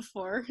that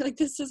before. Like,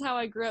 this is how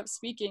I grew up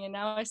speaking, and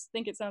now I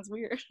think it sounds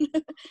weird.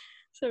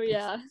 So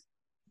yeah.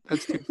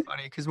 That's too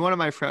funny, because one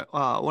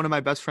of my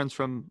best friends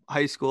from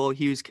high school,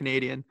 he was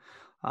Canadian,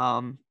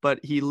 but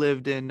he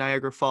lived in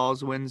Niagara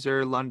Falls,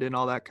 Windsor, London,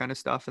 all that kind of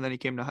stuff, and then he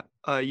came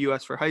to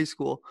U.S. for high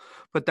school.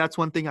 But that's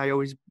one thing I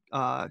always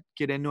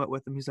get into it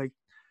with him. He's like,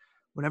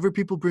 whenever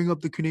people bring up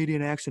the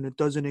Canadian accent, it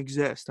doesn't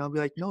exist. And I'll be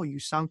like, no, you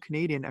sound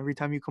Canadian every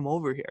time you come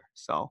over here.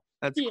 So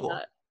that's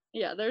cool.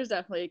 Yeah, there's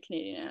definitely a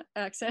Canadian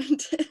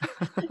accent.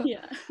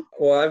 Yeah.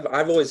 Well,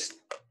 I've always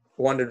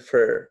wondered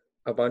for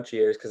a bunch of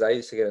years, because I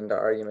used to get into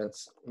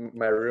arguments.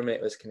 My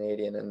roommate was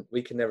Canadian, and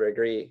we could never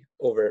agree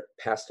over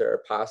pasta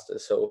or pasta.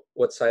 So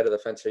what side of the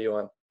fence are you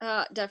on?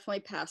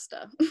 Definitely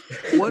pasta.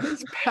 What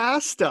is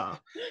pasta?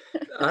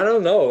 I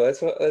don't know.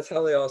 That's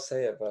how they all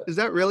say it. But is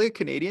that really a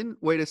Canadian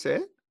way to say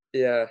it?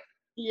 Yeah.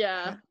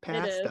 Yeah.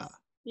 Pasta. It is.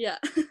 Yeah.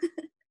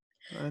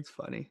 That's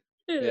funny.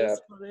 It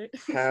is funny.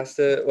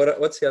 Pasta.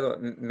 What's the other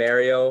one?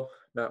 Mario,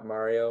 not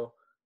Mario.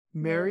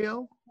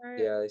 Mario?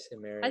 Yeah, they say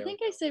Mario. I think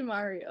I say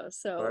Mario,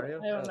 so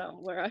Mario? I don't know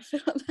where I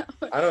fit on that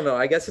one. I don't know.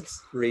 I guess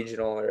it's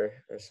regional or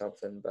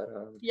something, but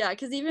yeah,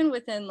 because even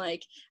within,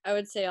 like, I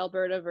would say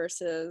Alberta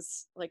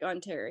versus like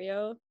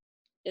Ontario,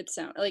 it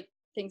sounds like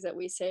things that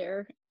we say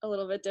are a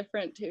little bit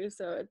different too.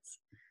 So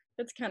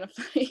it's kind of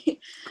funny.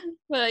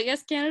 But I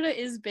guess Canada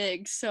is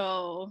big,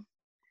 so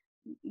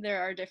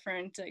there are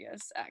different, I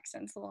guess,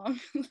 accents along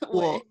the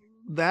way.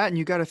 That, and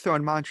you got to throw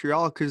in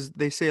Montreal, because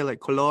they say like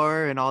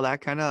couleur and all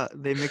that kind of,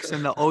 they mix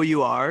in the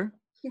O-U-R.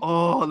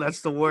 Oh, that's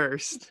the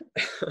worst.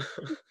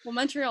 Well,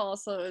 Montreal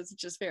also is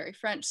just very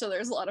French, so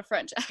there's a lot of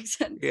French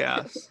accents.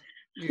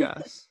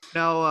 Yes.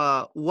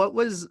 Now, what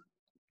was,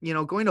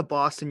 going to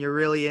Boston, you're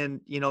really in,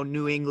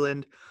 New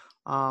England,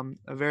 a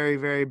very,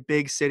 very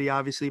big city,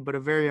 obviously, but a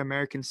very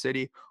American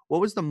city. What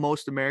was the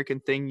most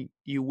American thing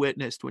you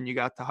witnessed when you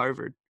got to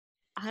Harvard?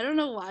 I don't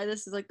know why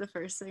this is like the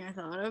first thing I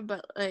thought of,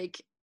 but like,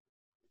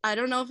 I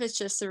don't know if it's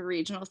just a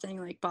regional thing,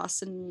 like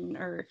Boston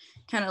or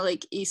kind of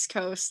like East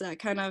Coast, that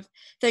kind of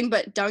thing,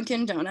 but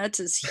Dunkin'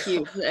 Donuts is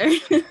huge there.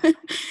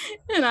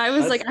 And I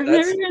was like, I've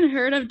never even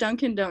heard of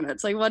Dunkin'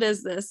 Donuts. Like, what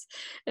is this?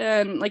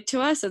 And like,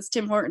 to us, it's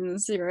Tim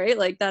Hortons, right?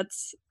 Like,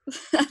 that's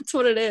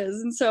what it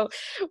is. And so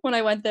when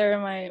I went there,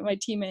 my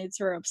teammates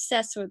were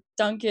obsessed with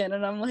Dunkin',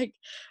 and I'm like,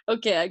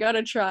 okay, I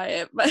gotta try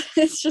it. But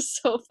it's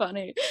just so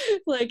funny.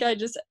 Like,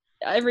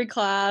 every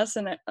class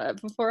and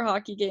before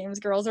hockey games,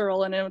 girls are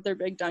rolling in with their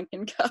big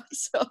Dunkin'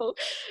 cups. So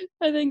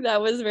I think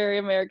that was very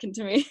American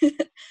to me.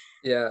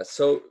 Yeah.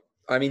 So,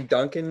 I mean,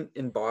 Dunkin'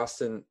 in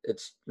Boston,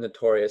 it's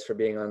notorious for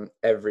being on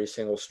every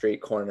single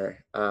street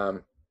corner. I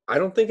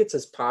don't think it's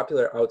as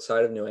popular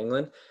outside of New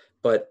England,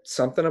 but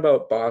something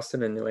about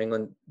Boston and New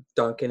England,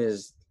 Dunkin'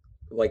 is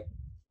like,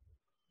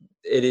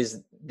 it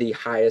is the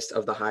highest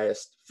of the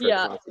highest for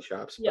coffee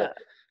shops. But, yeah.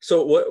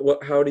 So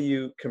how do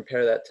you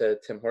compare that to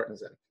Tim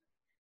Hortons then?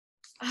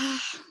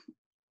 I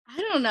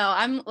don't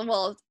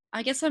know.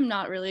 I guess I'm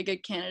not really a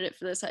good candidate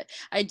for this.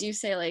 I do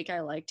say, like,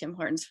 I like Tim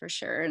Hortons for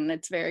sure, and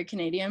it's very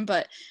Canadian,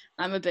 but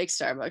I'm a big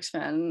Starbucks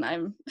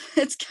fan.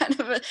 It's kind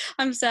of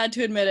I'm sad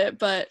to admit it,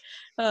 but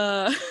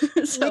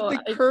so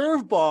like the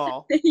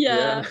curveball.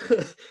 Yeah.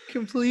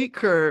 Complete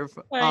curve.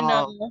 I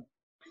know.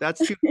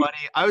 That's too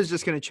funny. I was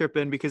just gonna chip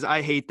in because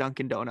I hate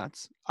Dunkin'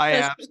 Donuts. I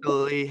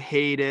absolutely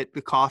hate it.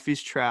 The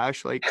coffee's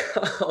trash. Like,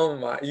 oh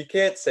my, you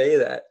can't say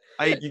that.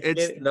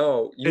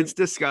 It's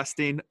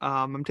disgusting.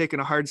 I'm taking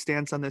a hard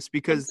stance on this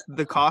because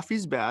the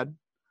coffee's bad.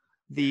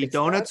 The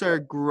donuts are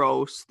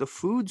gross. The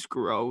food's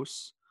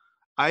gross.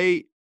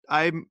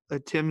 I'm a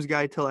Tim's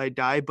guy till I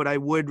die, but I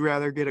would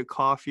rather get a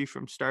coffee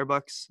from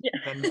Starbucks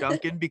than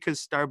Dunkin'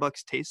 because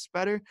Starbucks tastes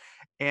better,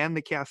 and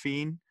the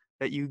caffeine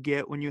that you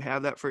get when you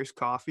have that first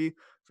coffee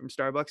from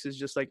Starbucks is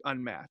just like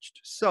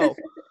unmatched. So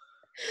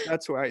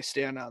that's where I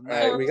stand on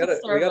that. All right, we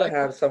gotta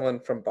have someone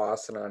from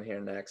Boston on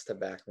here next to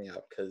back me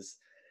up because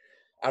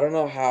I don't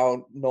know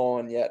how no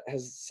one yet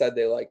has said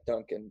they like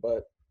Dunkin',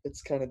 but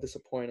it's kind of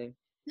disappointing.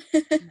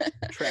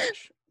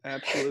 Trash,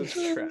 absolute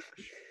trash.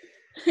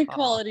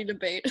 Quality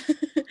debate.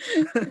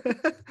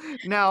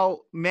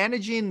 Now,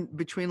 managing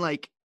between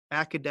like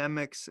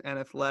academics and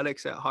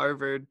athletics at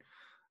Harvard,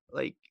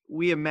 like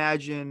we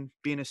imagine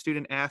being a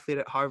student athlete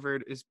at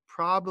Harvard is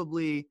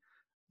probably,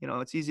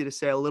 it's easy to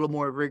say a little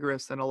more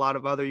rigorous than a lot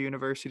of other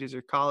universities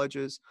or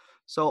colleges.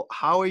 So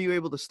how are you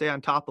able to stay on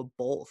top of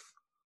both?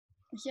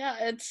 Yeah,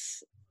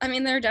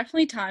 there are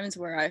definitely times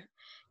where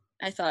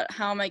I thought,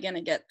 how am I going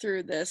to get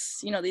through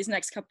this, these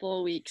next couple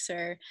of weeks,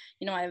 or,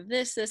 I have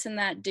this and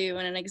that due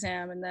in an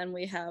exam, and then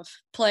we have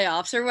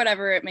playoffs or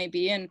whatever it may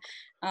be. And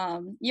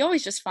you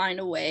always just find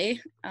a way.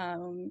 I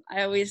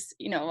always,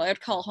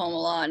 I'd call home a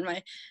lot,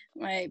 and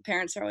my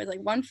parents are always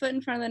like, one foot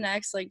in front of the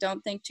next, like,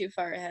 don't think too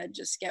far ahead,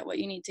 just get what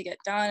you need to get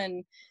done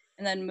and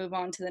then move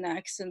on to the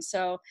next. And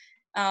so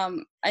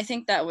I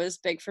think that was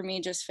big for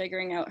me, just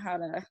figuring out how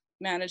to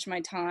manage my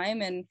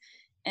time.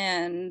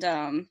 And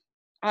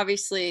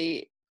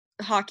obviously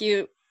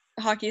hockey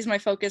is my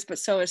focus, but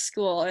so is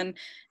school.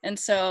 And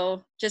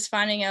so just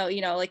finding out,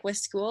 like with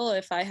school,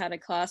 if I had a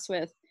class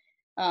with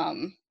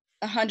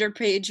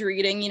 100-page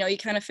reading, you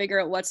kind of figure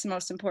out what's the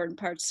most important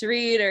parts to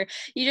read, or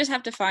you just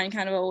have to find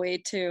kind of a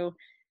way to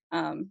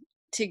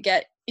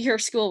get your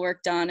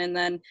schoolwork done. And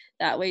then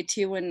that way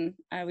too, when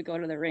I would go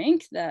to the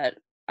rink, that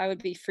I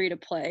would be free to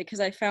play, because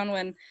I found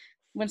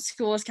when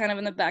school was kind of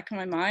in the back of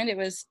my mind, it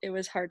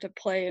was hard to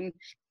play and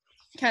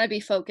kind of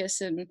be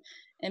focused and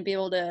be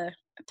able to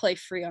play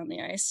free on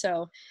the ice.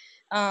 So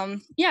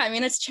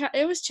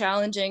it was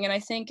challenging. And I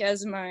think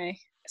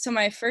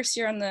my first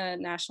year on the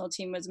national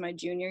team was my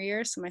junior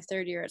year, so my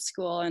third year at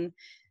school. And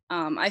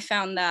I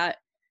found that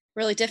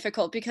really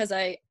difficult because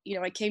I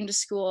came to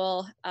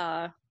school.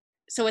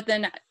 So with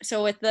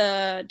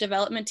the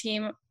development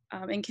team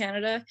in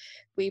Canada,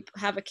 we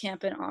have a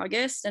camp in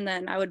August, and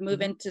then I would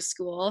move into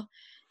school.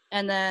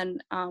 And then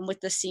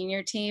with the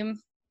senior team,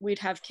 we'd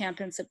have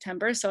camp in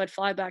September. So I'd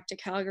fly back to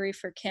Calgary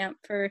for camp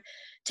for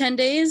 10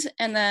 days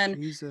and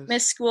then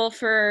miss school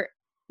for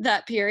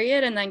that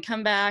period, and then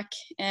come back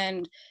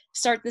and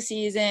start the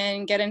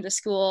season, get into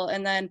school.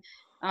 And then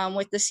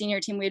with the senior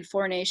team, we had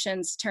Four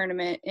Nations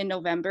tournament in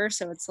November.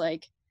 So it's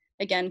like,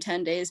 again,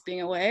 10 days being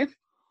away,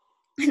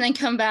 and then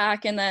come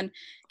back and then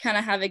kind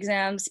of have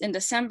exams in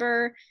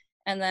December.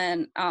 And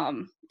then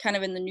kind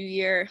of in the new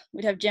year,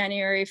 we'd have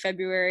January,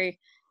 February,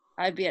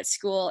 I'd be at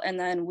school, and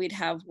then we'd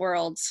have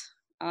Worlds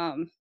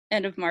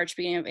end of March,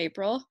 beginning of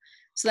April.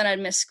 So then I'd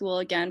miss school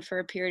again for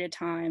a period of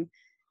time,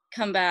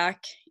 come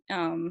back,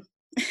 and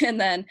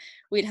then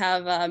we'd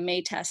have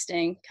May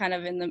testing kind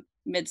of in the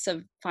midst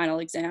of final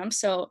exams.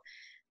 So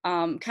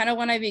kind of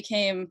when I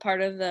became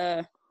part of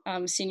the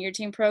senior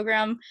team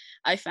program,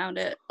 I found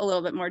it a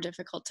little bit more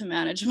difficult to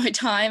manage my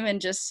time, and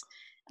just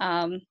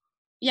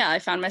I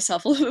found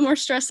myself a little bit more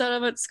stressed out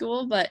about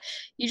school, but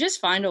you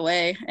just find a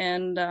way.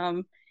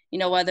 And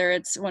whether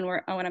it's when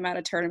I'm at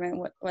a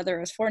tournament, whether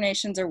it's Four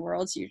Nations or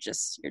Worlds, you're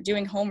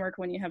doing homework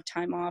when you have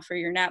time off, or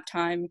your nap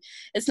time.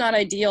 It's not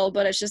ideal,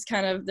 but it's just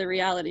kind of the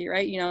reality,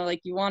 right? Like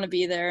you want to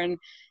be there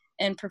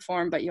and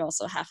perform, but you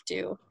also have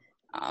to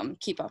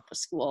keep up with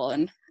school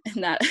and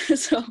that.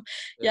 So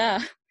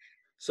yeah.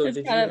 So it's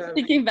kind of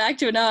thinking back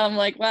to it now, I'm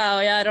like, wow,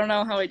 yeah, I don't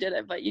know how I did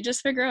it, but you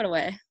just figure out a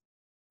way.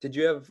 Did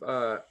you have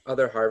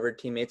other Harvard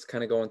teammates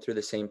kind of going through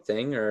the same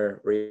thing, or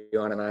were you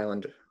on an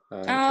island?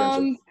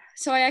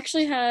 So I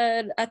actually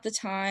had, at the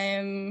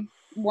time,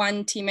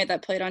 one teammate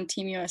that played on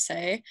Team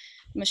USA,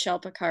 Michelle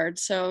Picard.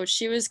 So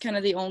she was kind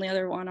of the only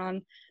other one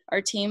on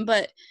our team.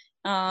 But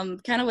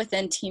kind of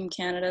within Team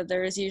Canada,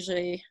 there was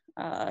usually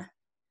at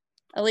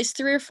least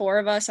 3 or 4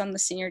 of us on the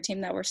senior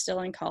team that were still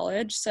in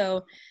college.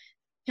 So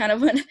kind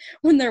of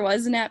when there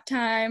was nap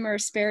time or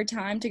spare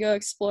time to go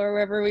explore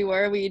wherever we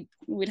were,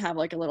 we'd have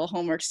like a little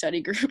homework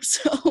study group.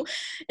 So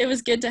it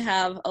was good to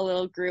have a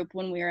little group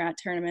when we were at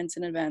tournaments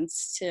and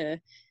events to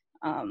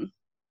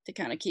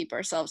kind of keep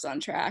ourselves on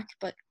track,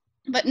 but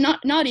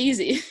not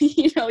easy.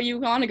 You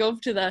want to go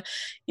to the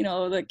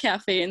the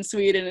cafe in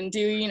Sweden and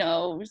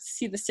do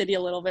see the city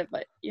a little bit,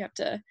 but you have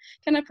to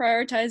kind of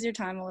prioritize your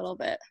time a little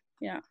bit.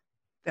 Yeah.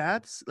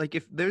 That's like,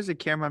 if there's a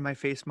camera on my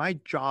face, my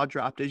jaw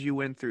dropped as you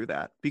went through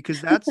that,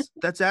 because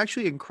that's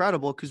actually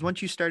incredible. Because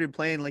once you started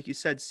playing, like you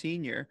said,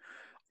 senior,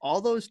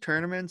 all those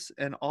tournaments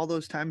and all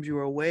those times you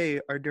were away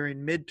are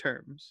during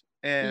midterms.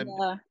 And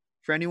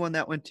for anyone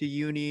that went to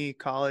uni,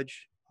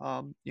 college,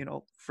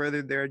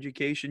 furthered their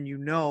education,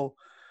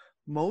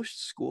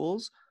 most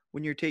schools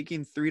when you're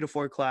taking 3 to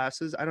 4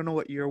 classes, I don't know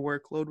what your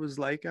workload was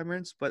like,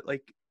 Emirates, but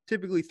like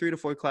typically 3 to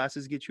 4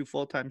 classes get you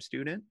full-time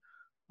student.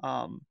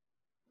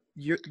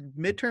 Your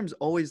midterms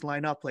always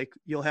line up. Like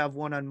you'll have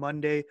one on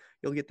Monday,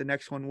 you'll get the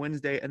next one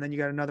Wednesday, and then you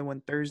got another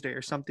one Thursday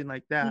or something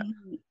like that.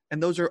 Mhm.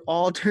 And those are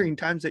all during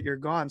times that you're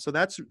gone. So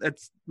that's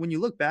when you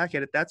look back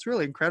at it, that's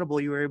really incredible.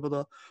 You were able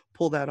to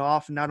pull that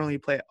off and not only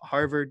play at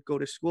Harvard, go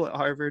to school at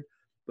Harvard,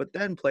 but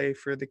then play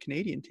for the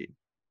Canadian team.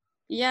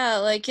 Yeah,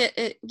 like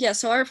yeah,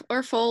 so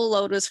our full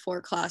load was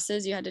 4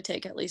 classes. You had to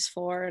take at least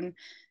 4. And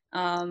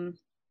um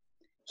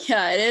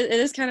yeah, it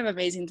is kind of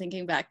amazing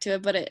thinking back to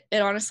it, but it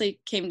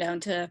honestly came down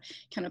to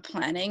kind of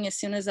planning. As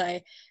soon as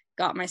I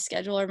got my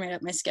schedule or made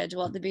up my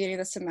schedule at the beginning of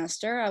the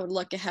semester, I would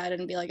look ahead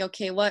and be like,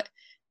 okay, what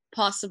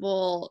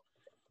possible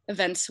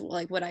events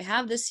like would I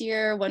have this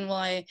year? When will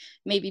I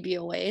maybe be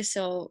away?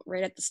 So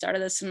right at the start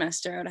of the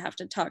semester, I would have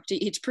to talk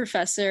to each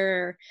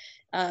professor,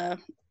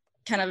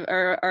 kind of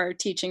our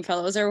teaching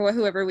fellows or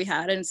whoever we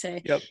had, and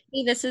say, Yep.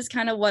 hey, this is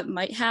kind of what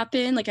might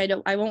happen. Like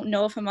I won't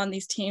know if I'm on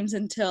these teams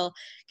until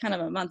kind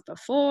of a month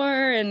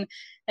before, and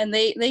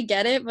they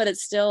get it, but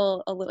it's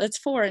still it's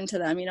foreign to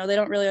them. They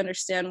don't really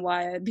understand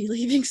why I'd be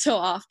leaving so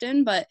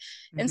often, but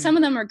and Mhm. some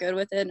of them are good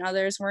with it and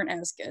others weren't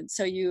as good.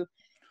 So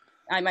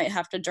I might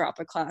have to drop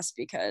a class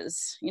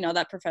because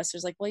that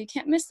professor's like, well, you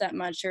can't miss that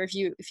much, or if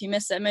you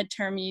miss that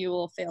midterm, you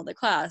will fail the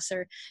class.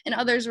 Or and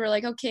others were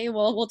like, okay,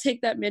 well, we'll take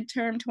that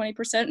midterm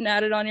 20% and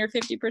add it on your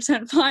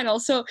 50% final.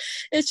 So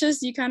it's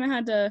just you kind of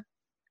had to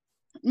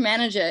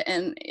manage it,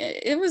 and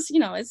it was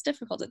it's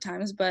difficult at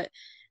times, but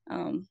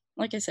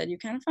like I said, you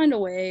kind of find a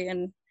way,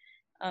 and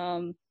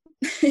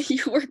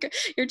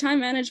your time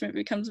management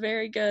becomes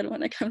very good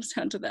when it comes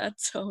down to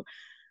that. So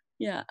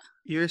yeah.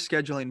 You're a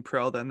scheduling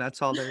pro then.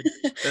 That's all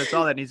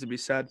that needs to be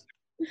said.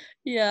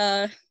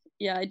 Yeah,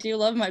 I do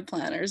love my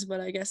planners, but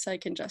I guess I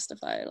can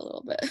justify it a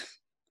little bit.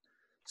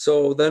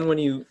 So then when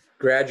you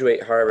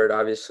graduate Harvard,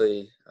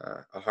 obviously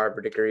a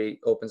Harvard degree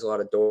opens a lot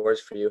of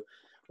doors for you.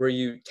 Were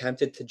you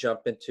tempted to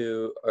jump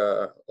into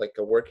like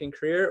a working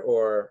career,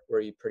 or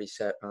were you pretty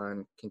set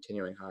on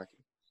continuing hockey?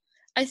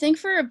 I think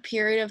for a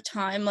period of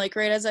time, like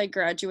right as I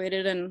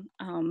graduated, and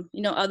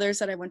others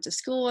that I went to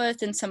school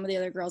with and some of the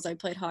other girls I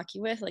played hockey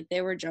with, like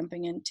they were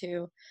jumping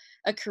into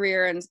a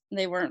career and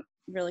they weren't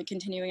really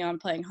continuing on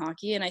playing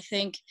hockey. And I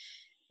think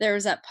there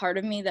was that part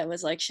of me that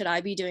was like, should I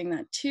be doing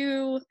that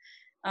too?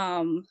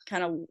 Kind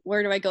of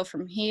where do I go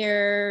from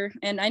here?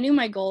 And I knew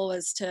my goal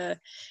was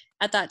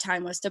at that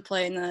time was to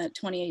play in the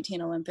 2018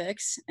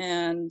 Olympics.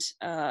 And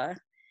I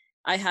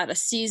had a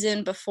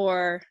season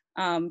before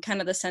kind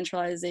of the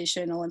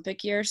centralization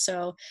Olympic year.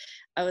 So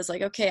I was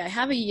like, okay, I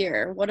have a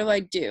year. What do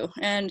I do?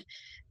 And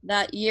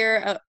that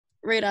year,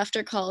 right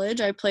after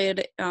college, I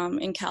played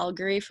in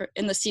Calgary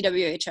in the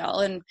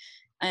CWHL,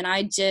 and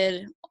I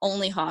did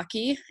only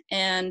hockey.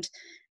 And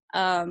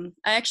I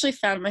actually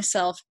found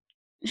myself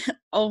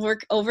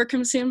over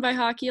consumed by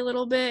hockey a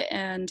little bit,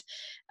 and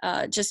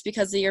just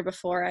because the year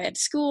before I had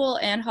school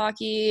and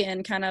hockey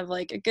and kind of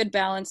like a good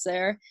balance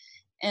there.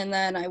 And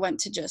then I went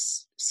to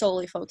just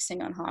solely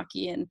focusing on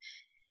hockey and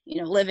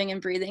living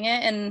and breathing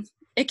it. And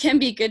it can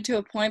be good to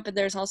a point, but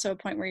there's also a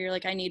point where you're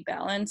like, I need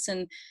balance.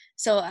 And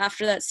so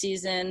after that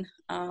season,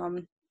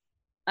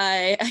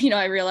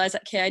 I realized,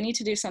 okay, I need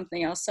to do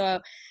something else.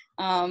 So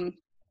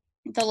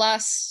the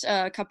last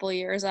couple of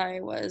years,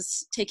 I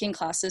was taking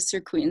classes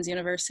through Queen's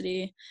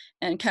University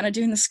and kind of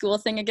doing the school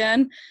thing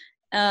again.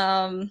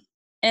 And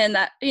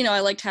that, I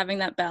liked having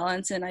that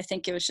balance. And I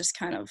think it was just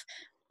kind of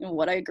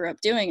what I grew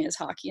up doing is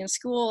hockey in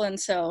school. And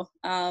so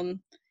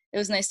it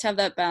was nice to have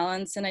that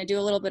balance. And I do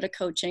a little bit of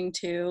coaching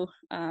too.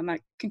 At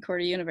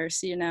Concordia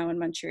University now in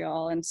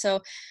Montreal. And so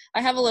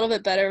I have a little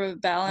bit better of a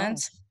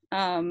balance.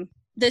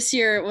 This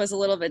year it was a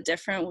little bit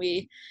different.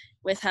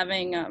 With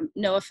having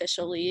no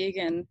official league,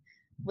 and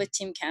with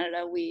Team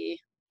Canada, we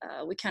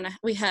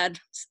had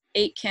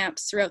 8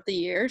 camps throughout the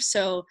year.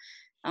 So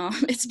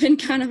it's been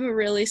kind of a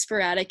really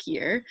sporadic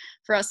year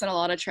for us and a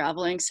lot of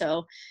traveling.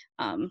 So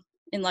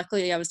and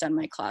luckily I was done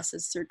my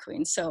classes through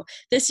Queens. So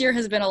this year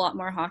has been a lot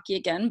more hockey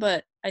again,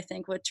 but I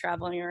think with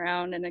traveling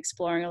around and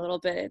exploring a little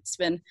bit, it's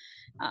been,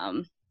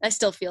 I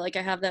still feel like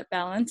I have that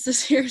balance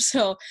this year.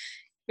 So,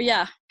 but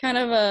yeah, kind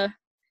of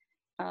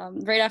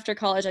right after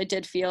college, I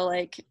did feel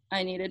like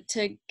I needed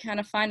to kind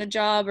of find a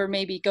job or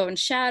maybe go and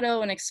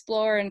shadow and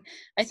explore. And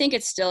I think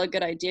it's still a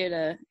good idea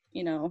to,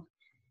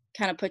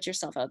 kind of put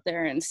yourself out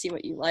there and see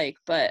what you like.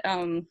 But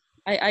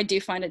I do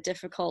find it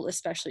difficult,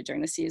 especially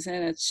during the season.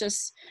 It's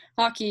just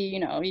hockey,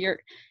 you're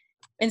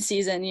in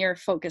season, you're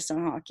focused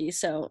on hockey.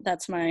 So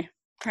that's my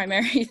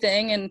primary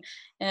thing.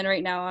 And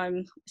right now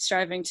I'm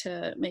striving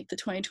to make the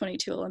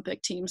 2022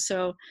 Olympic team.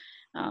 So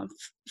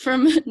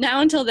from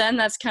now until then,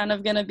 that's kind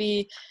of going to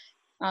be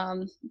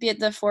at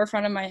the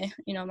forefront of my,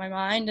 my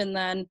mind. And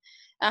then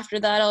after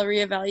that, I'll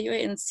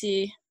reevaluate and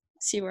see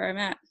where I'm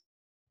at.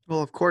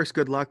 Well, of course,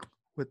 good luck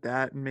with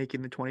that and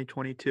making the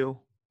 2022.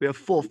 We have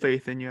full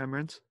faith in you,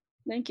 Emirates.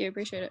 Thank you.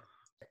 Appreciate it.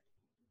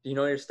 Do you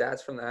know your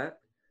stats from that?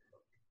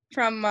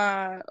 From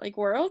like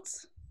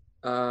Worlds?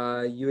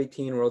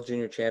 U18 World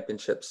Junior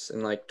Championships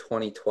in like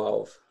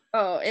 2012.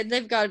 Oh,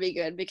 they've got to be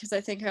good because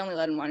I think I only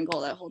let in 1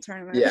 goal that whole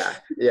tournament. Yeah,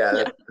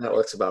 that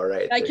looks about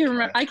right. I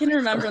can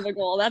remember the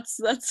goal. That's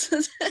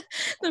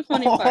the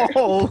funny part.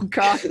 Oh,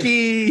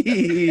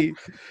 cocky.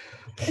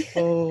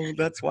 Oh,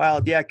 that's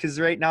wild. Yeah, because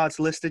right now it's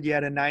listed you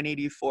had a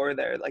 984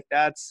 there. Like,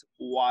 that's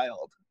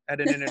wild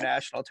at an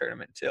international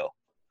tournament too.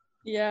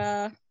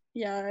 Yeah,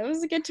 it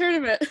was a good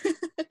tournament.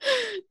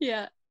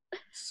 Yeah.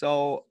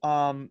 So,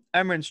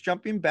 Emrance,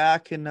 jumping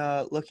back and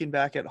looking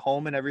back at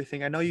home and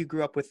everything, I know you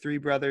grew up with 3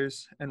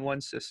 brothers and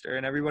 1 sister,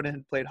 and everyone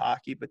had played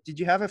hockey, but did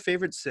you have a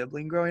favorite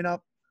sibling growing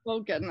up? Oh,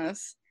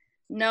 goodness.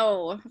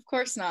 No, of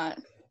course not.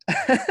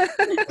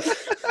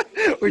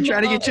 We're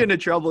trying to get you into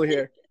trouble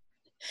here.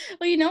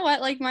 Well, you know what?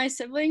 Like, my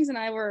siblings and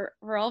I were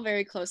all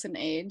very close in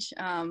age.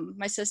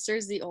 My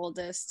sister's the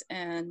oldest,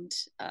 and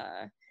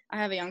I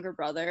have a younger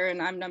brother,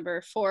 and I'm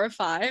number 4 or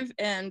 5,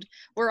 and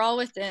we're all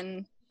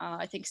within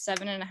I think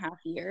 7.5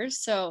 years.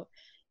 So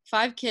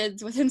 5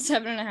 kids within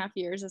 7.5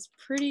 years is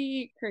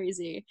pretty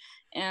crazy.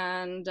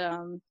 And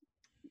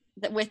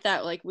with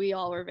that, like, we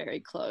all were very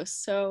close.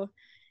 So,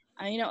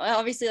 you know,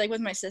 obviously, like with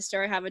my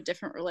sister, I have a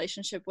different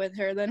relationship with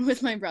her than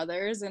with my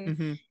brothers.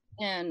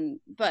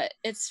 But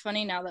it's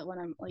funny now that when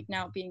I'm like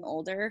now being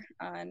older,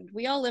 and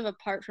we all live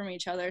apart from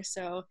each other.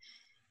 So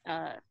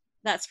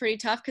that's pretty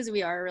tough because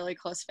we are a really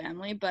close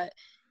family, but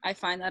I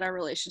find that our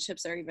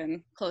relationships are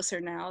even closer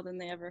now than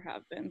they ever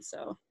have been.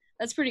 So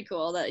that's pretty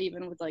cool that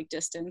even with like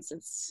distance,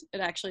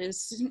 it actually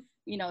is,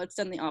 you know, it's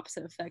done the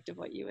opposite effect of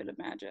what you would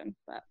imagine.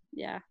 But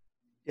yeah.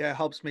 Yeah, it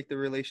helps make the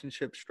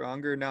relationship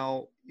stronger.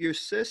 Now, your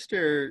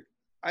sister,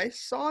 I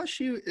saw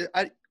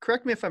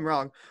correct me if I'm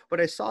wrong, but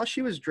I saw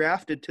she was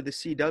drafted to the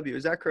CW.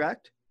 Is that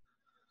correct?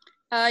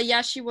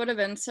 Yeah, she would have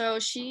been. So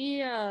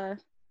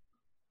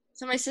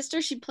my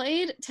sister, she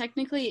played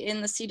technically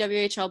in the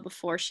CWHL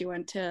before she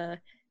went to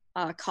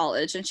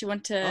college, and she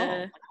went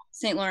to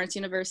St. Lawrence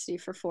University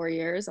for 4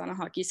 years on a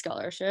hockey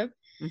scholarship.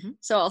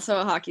 So also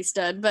a hockey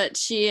stud, but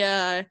she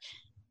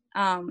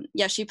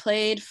she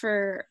played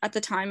for, at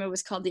the time it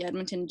was called the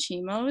Edmonton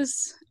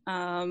Chimos,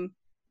 and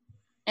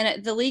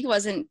the league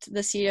wasn't the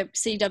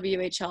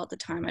CWHL at the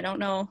time. I don't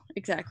know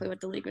exactly what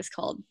the league was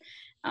called,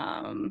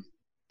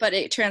 but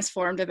it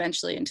transformed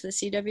eventually into the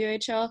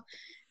CWHL,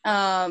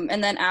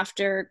 and then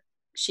after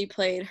she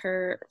played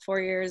her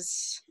 4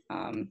 years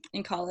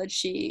in college,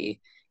 she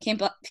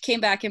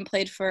came back and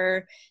played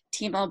for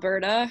Team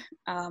Alberta,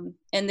 and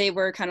they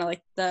were kind of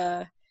like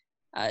the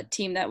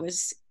team that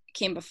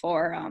came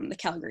before the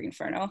Calgary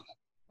Inferno.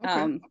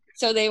 Okay.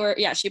 So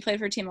she played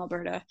for Team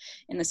Alberta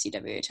in the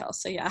CWHL.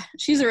 So yeah,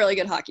 she's a really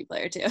good hockey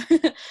player too.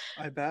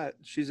 I bet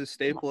she's a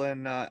staple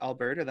in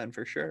Alberta then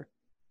for sure.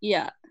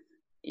 Yeah,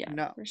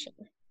 no, for sure.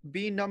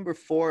 Being number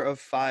 4 of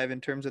 5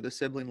 in terms of the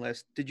sibling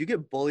list, did you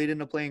get bullied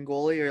into playing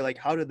goalie, or like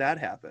how did that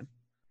happen?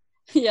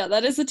 Yeah,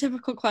 that is a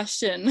typical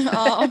question.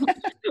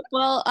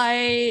 Well,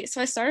 I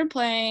started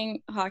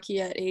playing hockey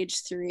at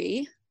age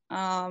 3,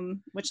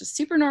 which is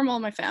super normal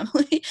in my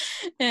family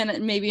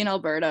and maybe in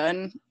Alberta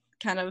and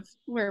kind of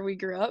where we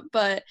grew up.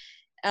 But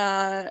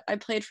I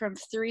played from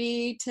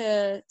 3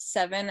 to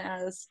 7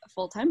 as a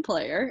full-time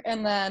player.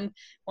 And then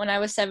when I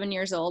was 7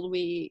 years old,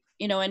 we,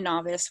 you know, in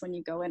novice, when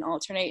you go and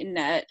alternate in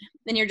net,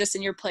 then you're just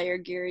in your player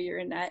gear, you're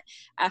in net.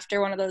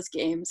 After one of those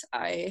games,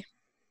 I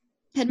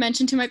had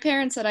mentioned to my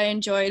parents that I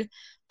enjoyed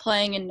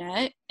playing in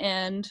net,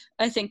 and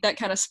I think that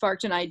kind of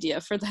sparked an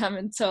idea for them.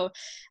 And so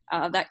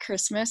that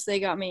Christmas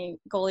they got me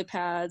goalie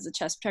pads, a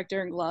chest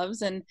protector, and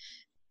gloves, and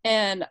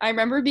I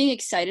remember being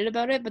excited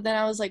about it, but then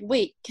I was like,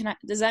 wait,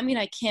 does that mean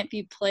I can't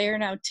be player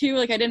now too?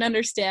 Like, I didn't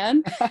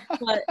understand.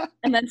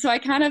 And then so I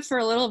kind of, for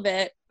a little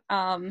bit,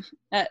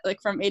 at like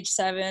from age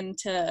 7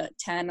 to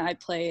 10, I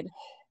played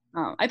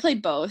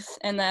both,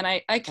 and then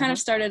I kind of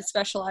started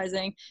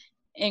specializing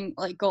in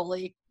like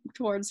goalie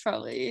towards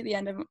probably the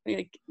end of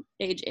like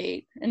age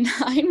 8 and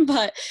 9,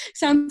 but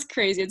sounds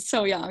crazy, it's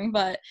so young.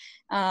 But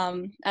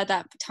at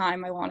that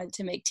time I wanted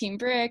to make Team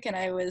Brick, and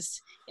I was,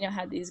 you know,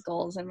 had these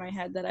goals in my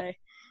head that I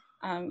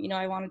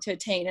wanted to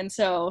attain, and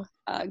so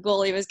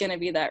goalie was going to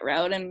be that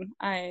route. And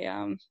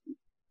I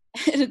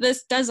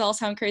this does all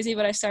sound crazy,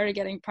 but I started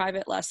getting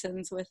private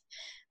lessons with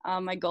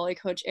my goalie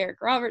coach Eric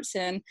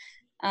Robertson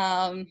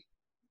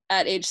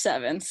at age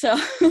 7. So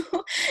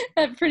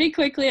pretty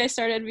quickly I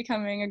started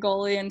becoming a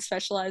goalie and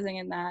specializing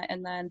in that.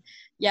 And then,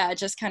 yeah, it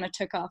just kind of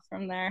took off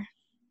from there.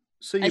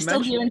 So I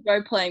still do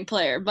enjoy playing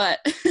player, but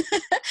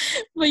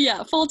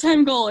yeah,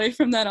 full-time goalie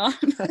from then on.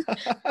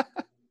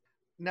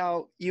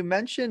 Now, you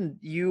mentioned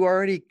you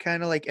already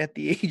kind of like at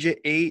the age of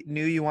 8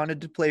 knew you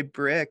wanted to play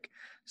brick.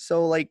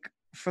 So like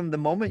from the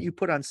moment you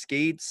put on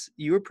skates,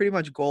 you were pretty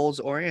much goals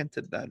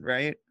oriented then,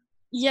 right?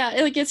 Yeah,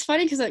 like it's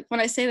funny because like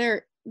when I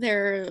say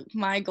they're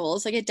my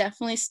goals, like it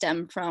definitely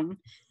stemmed from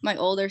my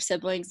older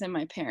siblings and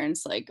my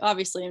parents, like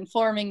obviously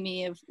informing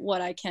me of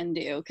what I can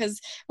do,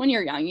 because when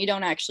you're young you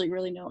don't actually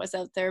really know what's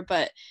out there,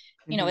 but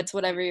you know, it's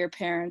whatever your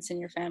parents and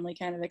your family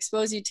kind of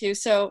expose you to.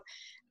 So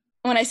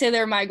when I say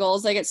they're my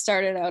goals, like it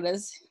started out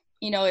as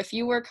if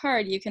you work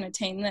hard, you can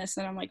attain this.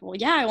 And I'm like, well,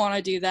 yeah, I want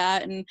to do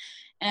that.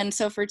 And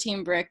so for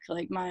Team Brick,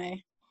 like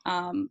my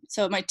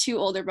 2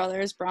 older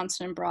brothers,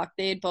 Bronson and Brock,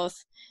 they had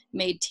both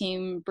made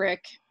Team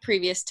Brick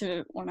previous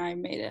to when I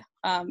made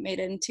it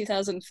in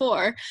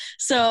 2004.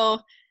 So,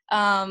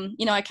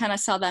 I kind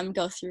of saw them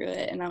go through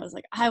it, and I was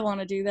like, I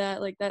want to do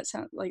that. Like that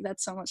sounds like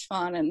that's so much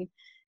fun. And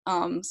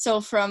so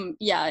from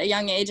a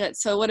young age,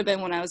 so it would have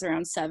been when I was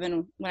around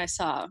 7 when I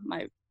saw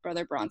my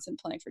brother Bronson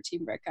playing for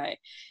Team Brick.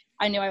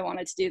 I knew I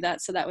wanted to do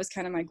that, so that was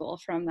kind of my goal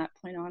from that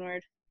point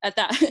onward. At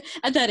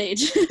that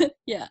age,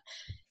 yeah.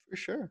 For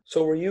sure.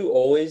 So were you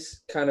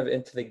always kind of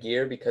into the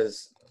gear?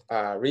 Because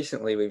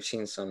recently we've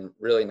seen some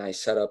really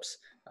nice setups,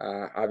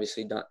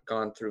 obviously not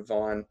gone through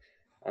Vaughn.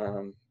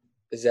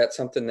 Is that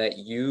something that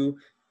you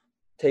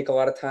take a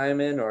lot of time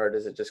in, or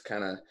does it just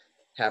kind of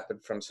happen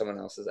from someone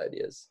else's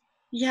ideas?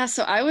 Yeah,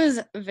 so I was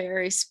a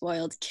very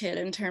spoiled kid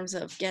in terms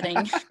of getting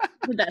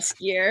the best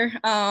gear.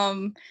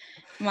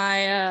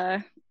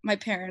 My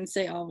parents,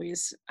 they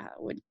always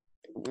would,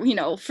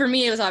 for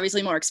me, it was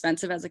obviously more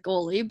expensive as a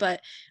goalie, but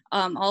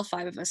all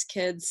 5 of us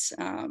kids,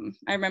 I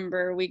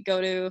remember we'd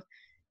go to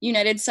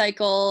United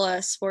Cycle,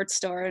 a sports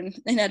store in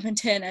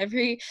Edmonton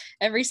every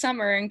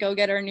summer and go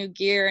get our new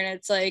gear. And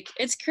it's like,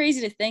 it's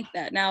crazy to think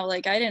that now,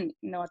 like, I didn't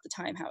know at the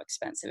time how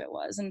expensive it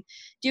was. And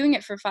doing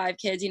it for 5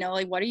 kids,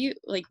 like, what do you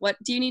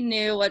need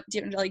new? What do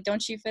you, like,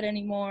 don't you fit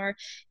anymore?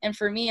 And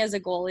for me as a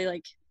goalie,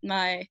 like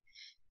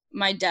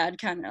my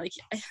dad kind of like,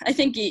 I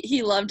think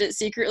he loved it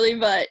secretly,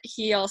 but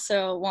he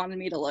also wanted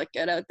me to look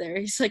good out there.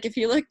 He's like, if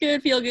you look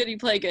good, feel good, you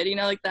play good,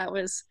 like that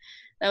was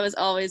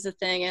always the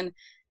thing.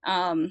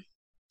 And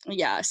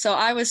so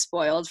I was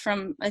spoiled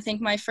from, I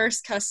think my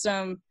first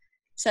custom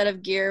set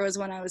of gear was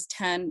when I was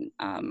 10.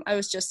 I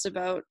was just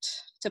about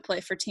to play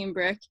for Team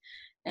Brick,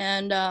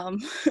 and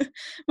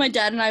my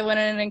dad and I went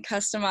in and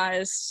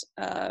customized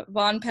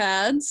Vaughn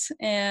pads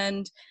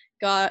and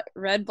got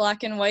red,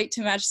 black, and white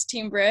to match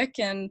Team Brick.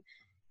 And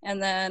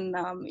then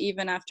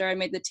even after I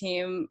made the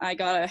team, I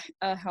got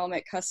a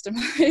helmet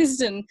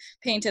customized and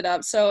painted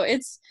up. So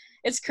it's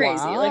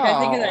crazy. Wow. Like, I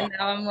think of that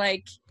now, I'm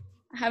like,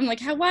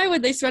 why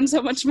would they spend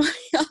so much money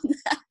on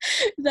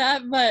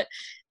that? But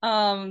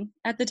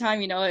at the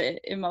time,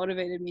 it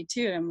motivated me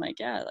too. I'm like,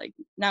 yeah, like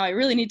now I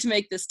really need to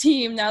make this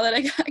team now that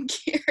I got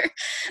gear.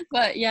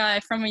 But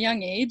yeah, from a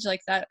young age, like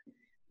that,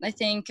 I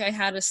think I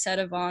had a set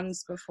of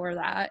Vons before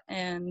that.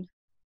 And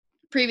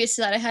previous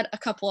to that, I had a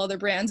couple other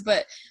brands,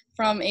 but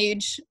from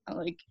age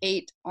like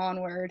 8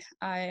 onward,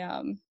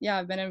 I've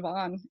been in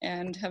Vaughn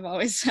and have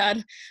always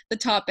had the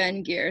top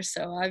end gear.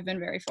 So I've been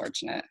very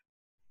fortunate.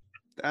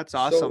 That's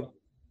awesome. So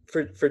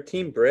for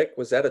Team Brick,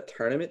 was that a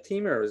tournament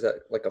team or was that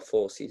like a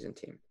full season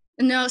team?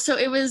 No, so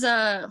it was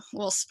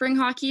spring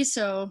hockey.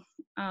 So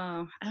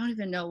I don't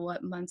even know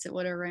what months it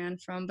would have ran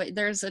from, but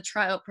there's a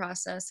tryout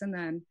process, and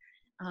then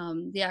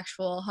the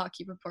actual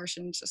hockey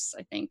proportion, just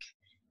I think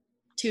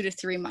 2 to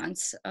 3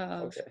 months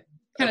of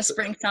kind of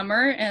spring,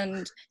 summer.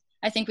 And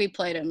I think we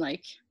played in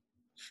like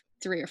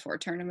 3 or 4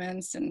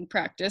 tournaments and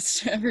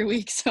practiced every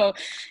week. So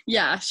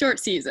yeah, short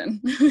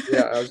season.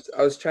 Yeah,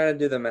 I was trying to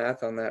do the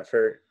math on that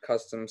for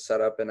custom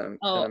setup, and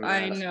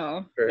I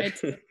know.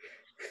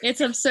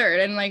 It's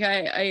absurd. And like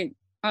I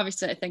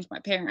obviously I thank my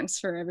parents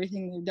for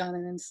everything they've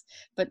done,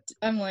 but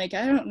I'm like,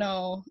 I don't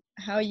know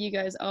how you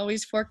guys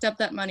always forked up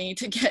that money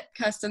to get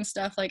custom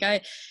stuff. Like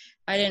I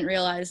didn't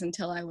realize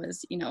until I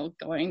was,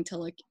 going to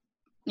look,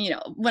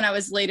 when I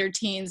was later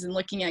teens and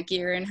looking at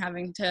gear and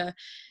having to,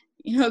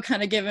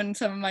 kind of given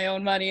some of my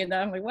own money, and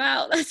then I'm like,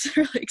 wow, that's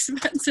really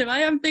expensive.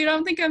 I don't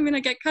think I'm going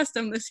to get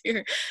custom this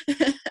year.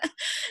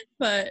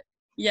 But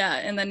yeah.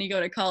 And then you go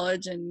to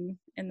college and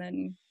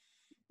then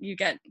you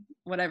get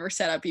whatever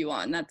setup you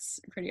want. That's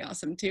pretty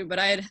awesome too. But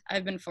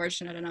I've been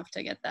fortunate enough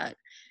to get that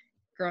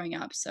growing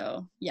up.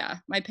 So yeah,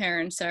 my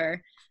parents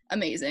are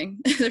amazing.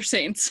 They're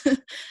saints.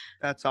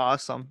 That's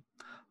awesome.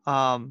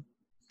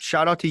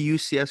 Shout out to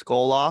UCS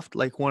Goal Loft,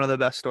 like one of the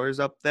best stores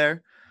up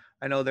there.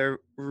 I know they're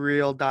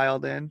real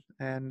dialed in,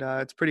 and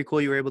it's pretty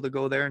cool you were able to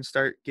go there and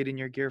start getting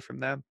your gear from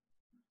them.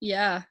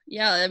 Yeah.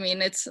 I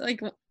mean, it's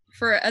like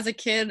as a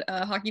kid,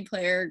 a hockey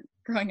player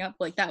growing up,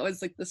 like that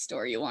was like the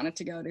store you wanted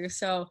to go to.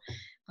 So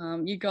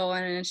you go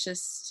in and it's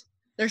just,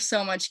 there's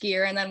so much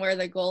gear. And then where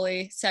the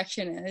goalie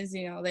section is,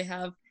 they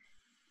have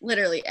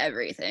literally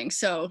everything.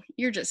 So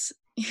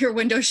you're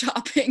window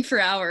shopping for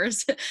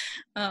hours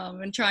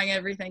and trying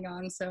everything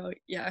on. So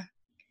yeah,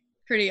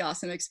 pretty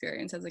awesome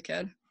experience as a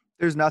kid.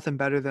 There's nothing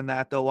better than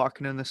that though,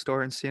 walking in the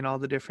store and seeing all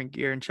the different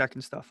gear and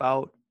checking stuff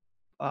out.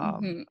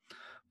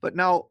 But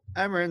now,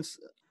 Emirates,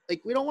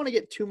 like we don't want to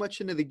get too much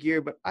into the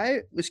gear, but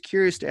I was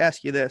curious to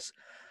ask you this.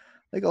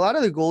 Like a lot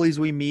of the goalies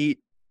we meet,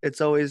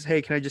 it's always,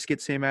 hey, can I just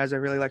get same as? I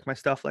really like my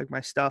stuff.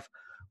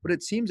 But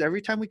it seems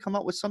every time we come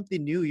up with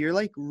something new, you're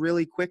like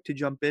really quick to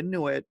jump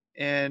into it.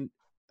 And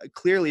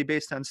clearly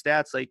based on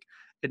stats, like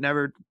it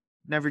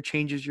never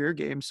changes your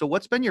game. So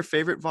what's been your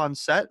favorite Vaughn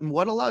set, and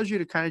what allows you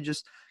to kind of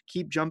just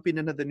keep jumping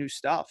into the new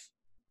stuff?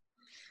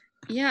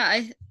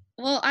 Yeah,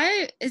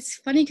 it's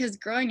funny because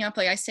growing up,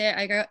 like I say,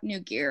 I got new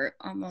gear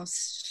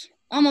almost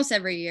almost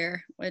every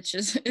year, which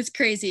is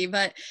crazy.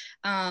 But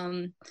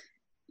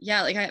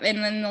yeah, like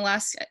and then the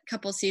last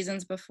couple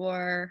seasons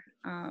before,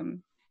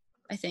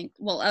 I think,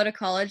 well, out of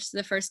college,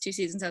 the first 2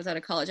 seasons I was out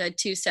of college, I had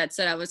 2 sets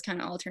that I was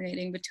kind of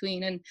alternating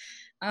between. And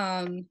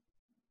when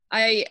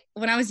I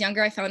was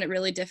younger, I found it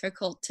really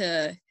difficult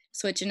to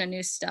switch into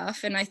new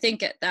stuff. And I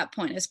think at that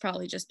point it's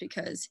probably just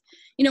because,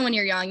 when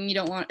you're young, you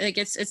don't want, like,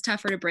 it's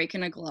tougher to break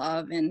in a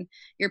glove, and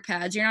your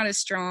pads, you're not as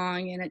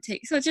strong, and it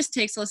just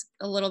takes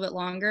a little bit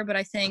longer. But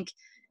I think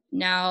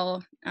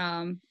now,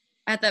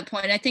 at that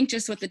point, I think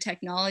just with the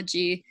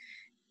technology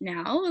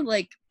now,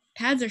 like,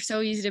 pads are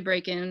so easy to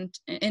break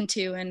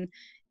into,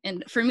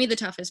 and for me the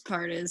toughest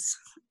part is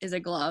a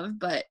glove,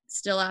 but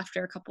still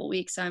after a couple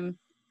weeks I'm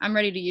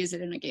ready to use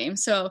it in a game.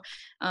 So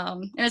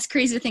and it's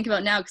crazy to think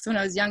about now, because when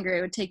I was younger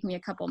it would take me a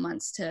couple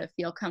months to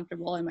feel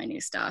comfortable in my new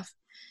stuff.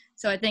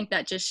 So I think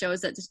that just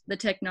shows that the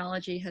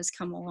technology has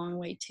come a long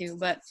way too.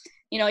 But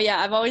yeah,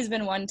 I've always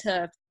been one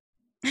to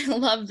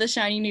love the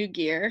shiny new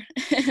gear,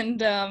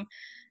 and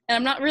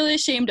I'm not really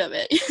ashamed of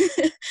it.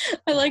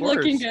 I like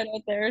looking good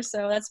out there.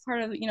 So that's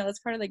part of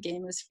the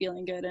game, is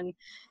feeling good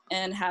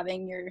and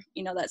having your,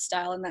 that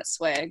style and that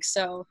swag.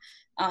 So,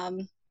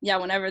 yeah,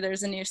 whenever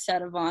there's a new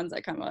set of Vons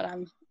that come out,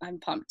 I'm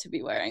pumped to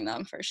be wearing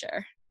them for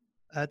sure.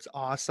 That's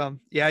awesome.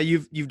 Yeah,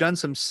 you've done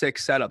some sick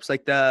setups,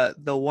 like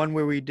the one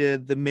where we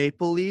did the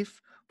maple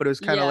leaf, but it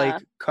was kind of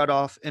like cut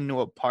off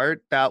into a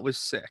part. That was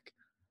sick.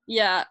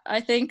 Yeah,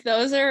 I think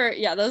those are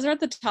at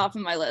the top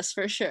of my list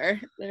for sure.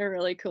 They're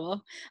really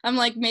cool. I'm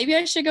like, maybe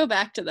I should go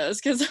back to those,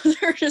 because those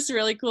are just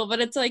really cool. But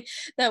it's like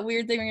that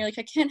weird thing where you're like,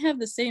 I can't have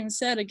the same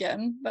set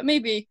again, but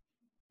maybe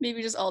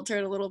just alter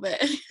it a little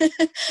bit.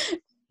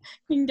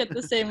 You can get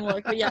the same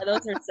look. But yeah,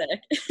 those are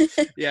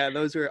sick. Yeah,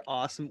 those are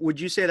awesome. Would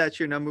you say that's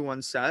your number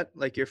one set,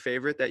 like your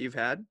favorite that you've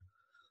had?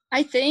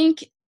 I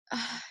think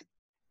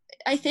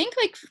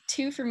like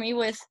 2 for me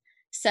with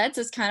sets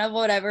is kind of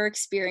whatever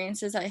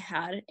experiences I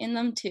had in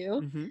them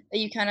too, that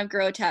you kind of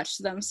grow attached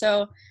to them.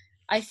 So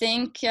I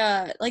think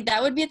like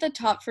that would be at the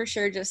top for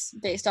sure, just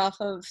based off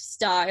of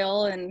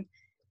style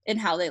and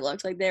how they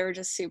looked. Like, they were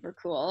just super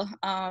cool.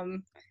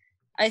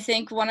 I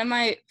think one of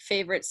my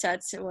favorite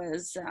sets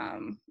was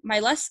my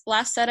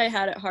last set I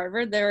had at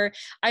Harvard.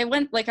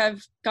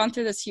 I've gone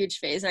through this huge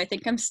phase, and I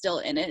think I'm still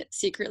in it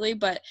secretly,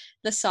 but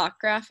the sock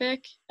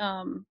graphic,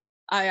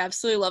 I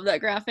absolutely love that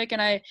graphic. And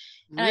I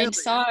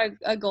saw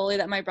a goalie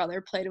that my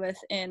brother played with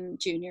in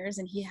juniors,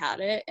 and he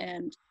had it.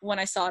 And when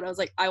I saw it, I was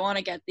like, I want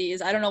to get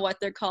these. I don't know what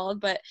they're called,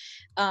 but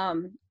I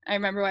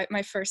remember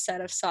my first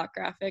set of sock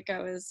graphic, I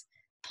was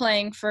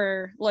playing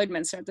for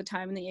Lloydminster at the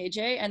time in the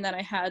AJ, and then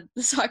I had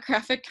the sock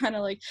graphic kind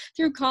of like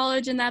through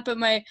college and that. But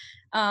my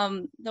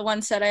the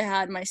one set I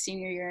had my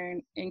senior year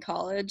in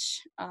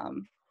college,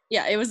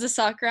 yeah, it was the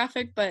sock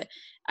graphic, but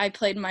I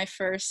played my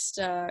first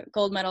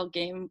gold medal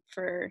game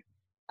for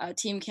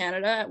Team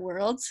Canada at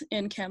Worlds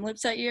in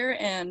Kamloops that year.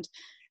 And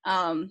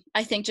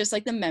I think just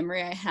like the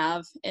memory I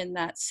have in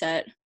that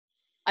set,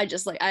 I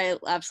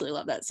absolutely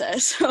love that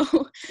set.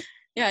 So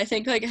yeah, I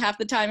think like half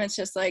the time it's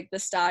just like the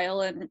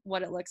style and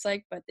what it looks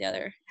like, but the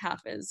other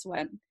half is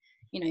when,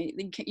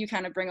 you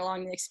kind of bring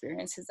along the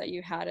experiences that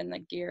you had in the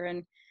gear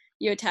and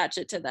you attach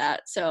it to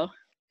that. So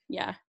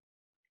yeah.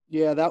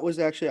 Yeah, that was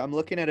actually, I'm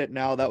looking at it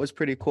now. That was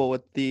pretty cool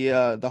with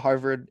the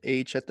Harvard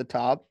H at the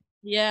top.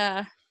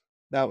 Yeah.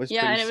 That was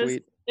pretty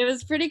sweet. It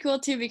was pretty cool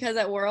too, because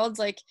at Worlds,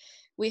 like,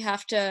 we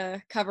have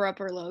to cover up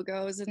our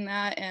logos and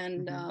that.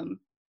 And,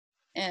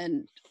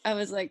 and I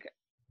was like,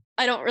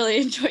 I don't really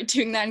enjoy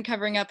doing that and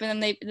covering up.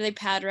 And then they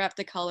pad wrap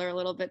the color a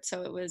little bit.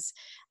 So it was,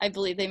 I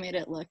believe they made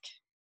it look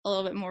a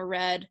little bit more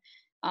red,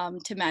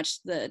 to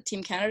match the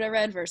Team Canada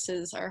red,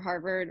 versus our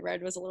Harvard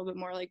red was a little bit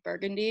more like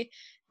burgundy.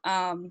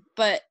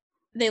 But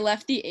they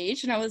left the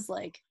H, and I was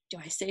like, do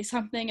I say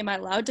something? Am I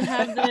allowed to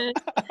have this?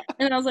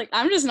 And I was like,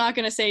 I'm just not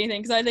going to say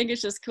anything, because I think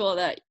it's just cool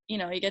that,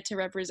 you get to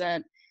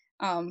represent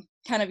kind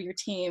of your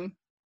team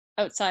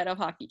outside of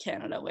Hockey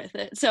Canada with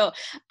it. So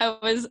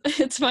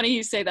it's funny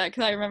you say that,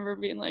 because I remember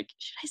being like,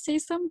 should I say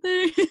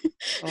something?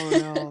 Oh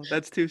no,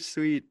 that's too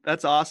sweet.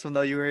 That's awesome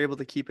though. You were able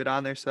to keep it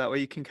on there, so that way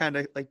you can kind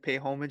of like pay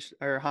homage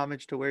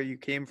to where you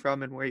came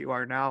from and where you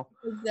are now.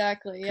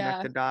 Exactly. Yeah.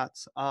 Connect the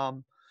dots.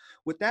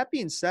 With that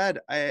being said,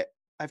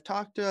 I've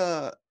talked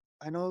to,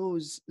 I know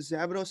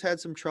Zabados had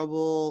some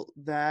trouble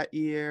that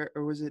year,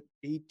 or was it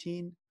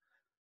 18?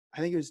 I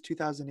think it was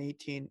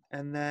 2018.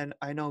 And then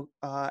I know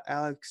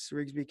Alex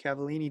Rigsby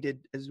Cavallini did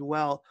as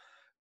well.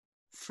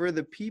 For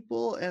the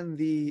people and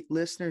the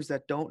listeners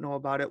that don't know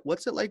about it,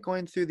 what's it like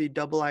going through the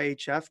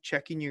IIHF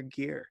checking your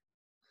gear?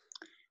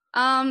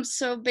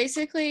 So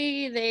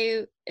basically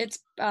it's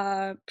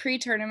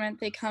pre-tournament.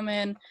 They come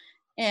in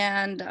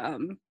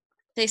and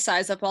they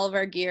size up all of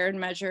our gear and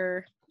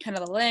measure kind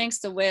of the lengths,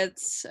 the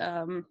widths,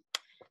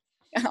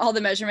 all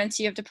the measurements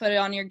you have to put it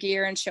on your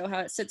gear and show how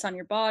it sits on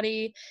your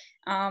body.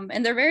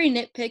 And they're very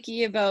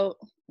nitpicky about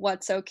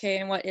what's okay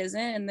and what isn't.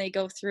 And they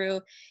go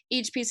through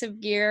each piece of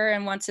gear,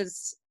 and once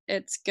it's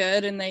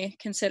good and they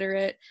consider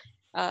it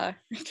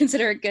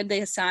good,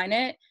 they assign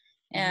it.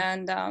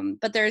 And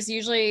but there's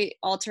usually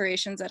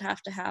alterations that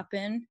have to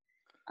happen.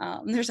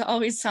 There's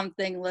always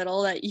something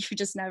little that you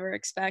just never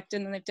expect,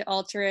 and then they have to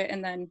alter it,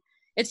 and then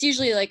it's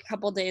usually like a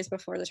couple days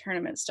before the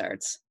tournament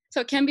starts. So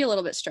it can be a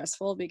little bit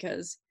stressful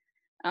because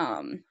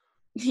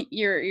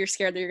you're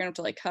scared that you're gonna have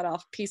to like cut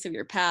off a piece of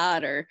your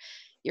pad or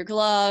your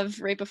glove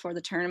right before the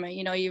tournament.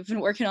 You know, you've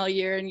been working all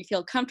year and you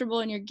feel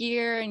comfortable in your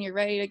gear and you're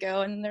ready to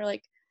go, and they're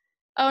like,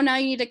 oh, now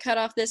you need to cut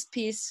off this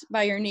piece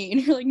by your knee,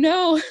 and you're like,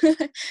 no,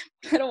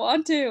 I don't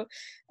want to.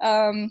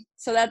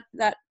 So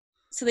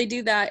they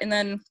do that, and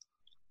then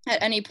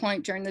at any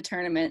point during the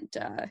tournament,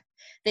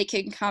 they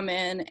can come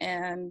in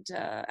and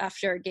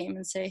after a game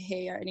and say,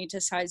 hey, I need to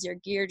size your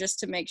gear just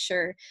to make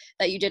sure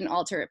that you didn't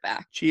alter it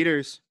back.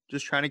 Cheaters.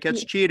 Just trying to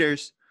catch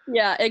cheaters.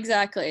 Yeah,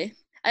 exactly.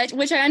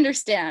 Which I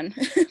understand,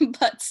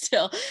 but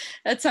still,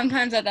 that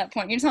sometimes at that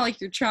point, it's not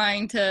like you're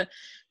trying to,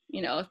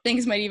 you know,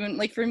 things might even,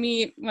 like for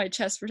me, my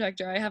chest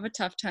protector, I have a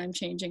tough time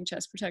changing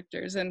chest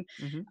protectors. And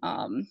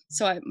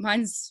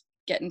mine's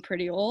getting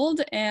pretty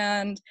old,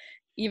 and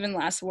even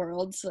last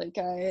Worlds, like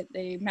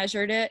they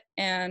measured it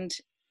and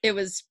it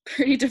was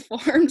pretty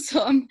deformed.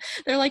 So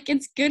they're like,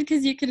 it's good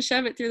because you can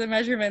shove it through the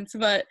measurements,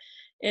 but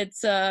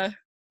it's not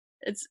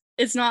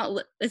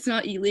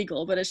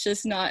illegal, but it's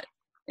just not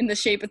in the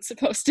shape it's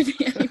supposed to be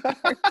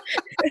anymore.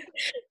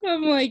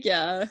 I'm like,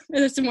 yeah.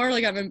 And it's more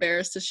like I'm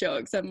embarrassed to show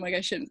it because I'm like,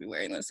 I shouldn't be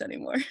wearing this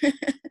anymore.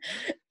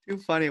 Too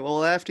funny. Well,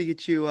 we'll have to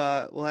get you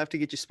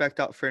spec'd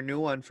out for a new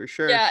one for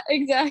sure. Yeah,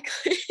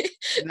 exactly.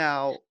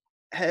 Now,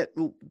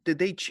 did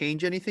they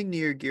change anything to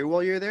your gear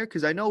while you're there?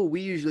 Because I know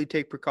we usually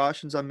take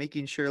precautions on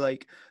making sure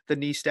like the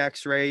knee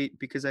stack's right,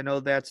 because I know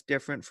that's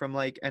different from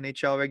like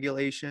NHL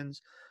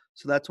regulations.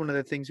 So that's one of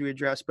the things we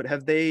address. But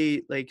have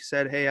they like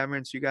said, hey,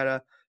 Emirates, you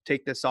gotta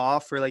take this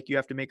off, or like you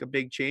have to make a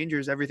big change, or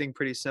is everything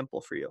pretty simple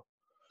for you?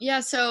 Yeah,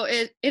 so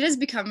it has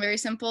become very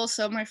simple.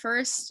 So my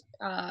first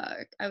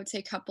I would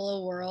say couple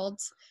of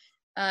Worlds,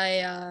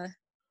 I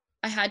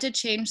had to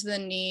change the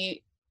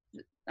knee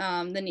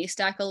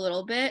stack a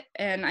little bit,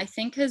 and I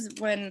think because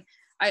when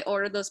I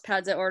ordered those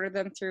pads, I ordered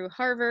them through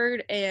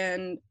Harvard,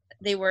 and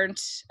they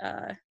weren't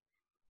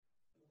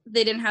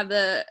they didn't have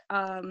the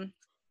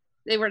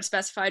they weren't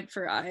specified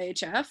for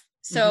IHF.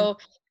 So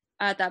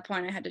at that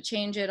point I had to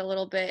change it a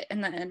little bit,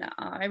 and then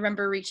I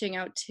remember reaching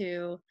out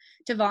to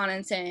Vaughn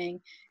and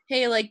saying,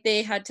 hey, like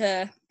they had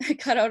to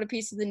cut out a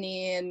piece of the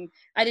knee, and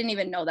I didn't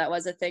even know that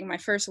was a thing. My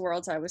first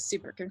Worlds, I was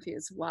super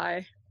confused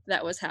why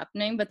that was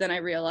happening, but then I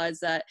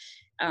realized that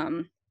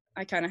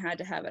I kind of had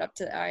to have it up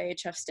to the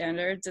IHF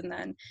standards. And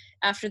then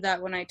after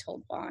that, when I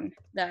told Vaughn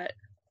that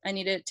I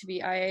needed it to be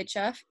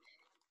IHF,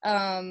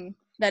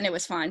 then it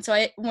was fine.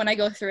 So when I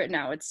go through it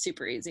now, it's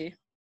super easy.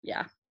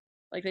 Yeah.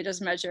 Like they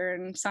just measure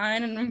and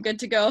sign and I'm good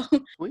to go.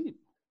 Sweet.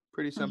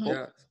 Pretty simple.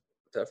 Yeah,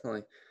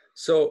 definitely.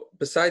 So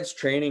besides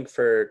training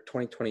for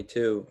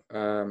 2022,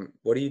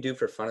 what do you do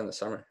for fun in the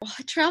summer? Well,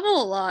 I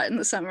travel a lot in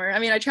the summer. I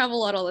mean, I travel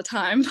a lot all the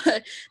time,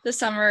 but the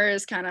summer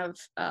is kind of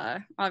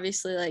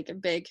obviously like a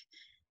big,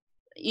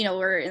 you know,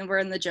 we're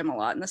in the gym a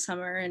lot in the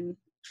summer, and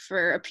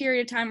for a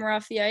period of time we're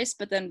off the ice,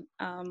 but then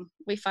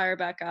we fire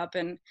back up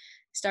and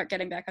start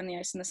getting back on the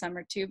ice in the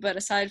summer too. But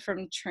aside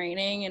from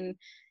training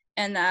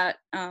and that,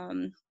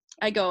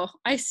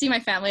 I see my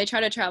family. I try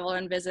to travel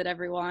and visit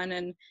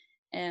everyone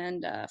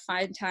and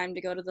find time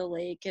to go to the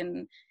lake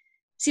and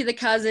see the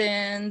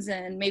cousins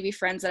and maybe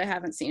friends that I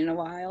haven't seen in a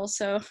while.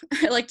 So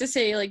I like to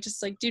say, like,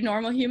 just like do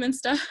normal human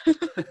stuff.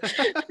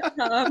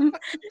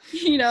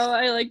 You know,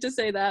 I like to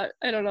say that.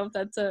 I don't know if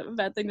that's a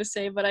bad thing to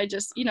say, but I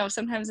just, you know,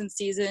 sometimes in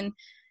season,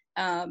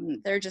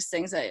 there are just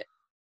things that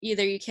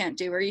either you can't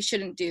do or you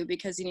shouldn't do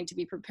because you need to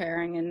be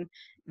preparing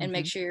and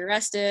make sure you're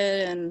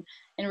rested and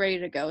ready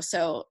to go.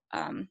 So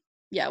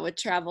yeah, with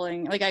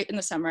traveling, like in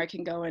the summer I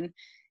can go and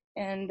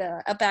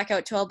back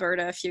out to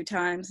Alberta a few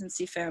times and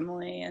see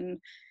family and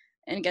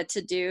get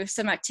to do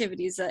some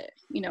activities that,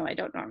 you know, I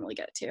don't normally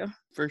get to.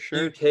 For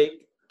sure. Do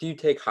you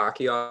take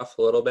hockey off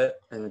a little bit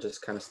and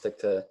just kind of stick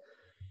to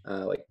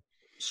like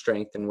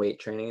strength and weight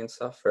training and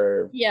stuff?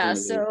 Or yeah,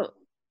 so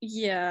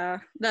yeah,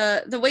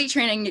 the weight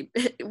training,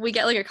 we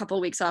get like a couple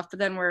of weeks off, but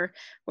then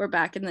we're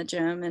back in the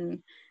gym and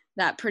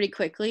that pretty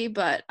quickly.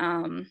 But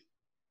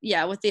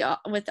yeah,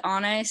 with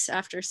on ice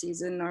after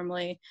season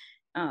normally,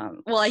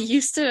 well, I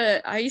used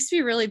to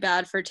be really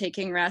bad for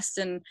taking rest,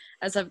 and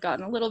as I've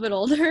gotten a little bit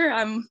older,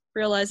 I'm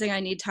realizing I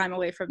need time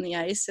away from the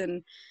ice,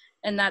 and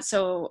that's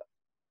so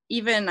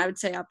even I would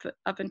say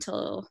up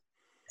until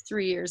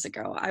 3 years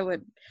ago, I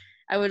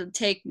would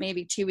take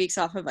maybe 2 weeks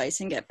off of ice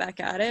and get back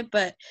at it.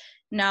 But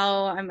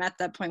now I'm at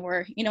that point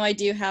where, you know, I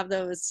do have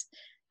those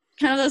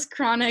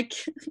chronic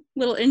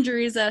little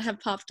injuries that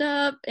have popped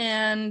up,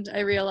 and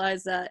I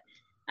realize that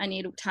I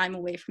need time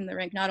away from the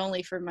rink, not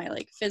only for my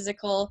like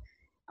physical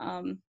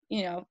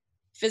you know,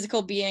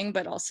 physical being,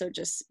 but also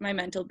just my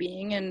mental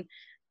being. And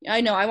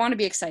I know I want to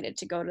be excited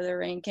to go to the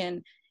rink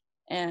and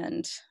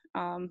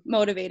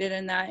motivated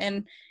in that.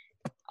 And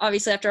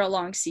obviously after a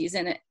long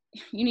season,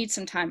 you need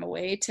some time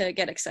away to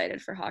get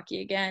excited for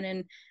hockey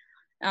again.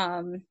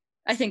 And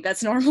I think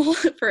that's normal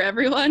for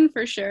everyone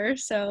for sure.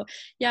 So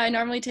yeah, I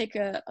normally take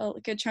a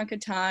good chunk of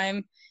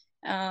time.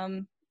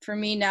 For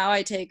me now,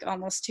 I take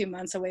almost 2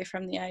 months away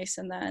from the ice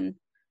and then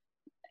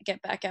get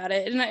back at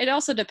it. And it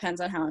also depends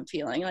on how I'm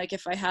feeling. Like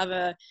if I have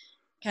a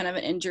kind of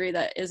an injury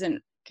that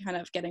isn't kind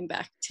of getting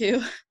back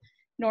to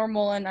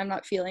normal and I'm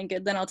not feeling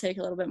good, then I'll take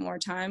a little bit more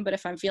time. But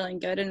if I'm feeling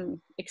good and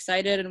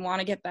excited and want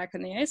to get back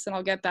on the ice, then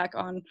I'll get back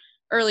on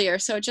earlier.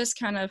 So it just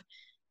kind of,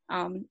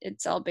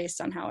 it's all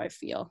based on how I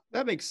feel.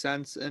 That makes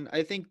sense. And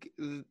I think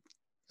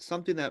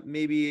something that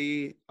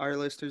maybe our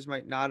listeners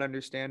might not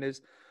understand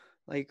is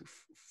like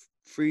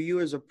for you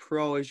as a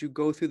pro, as you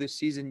go through the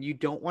season, you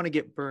don't want to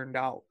get burned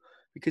out,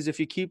 because if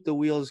you keep the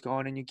wheels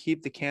going and you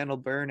keep the candle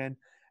burning,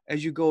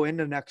 as you go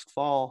into next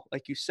fall,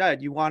 like you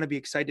said, you want to be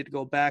excited to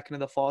go back into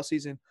the fall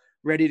season,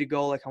 ready to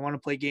go. Like, I want to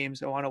play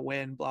games, I want to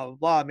win, blah, blah,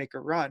 blah, make a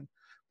run.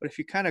 But if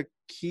you kind of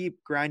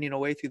keep grinding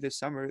away through the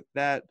summer,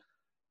 that,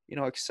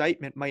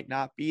 excitement might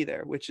not be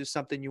there, which is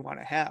something you want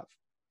to have.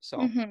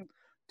 So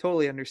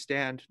totally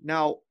understand.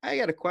 Now, I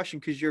got a question,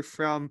 because you're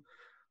from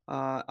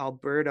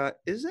Alberta.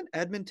 Isn't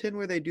Edmonton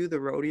where they do the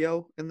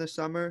rodeo in the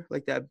summer?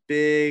 Like that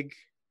big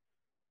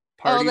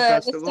party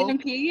festival? The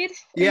Stampede?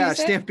 Yeah,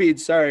 Stampede,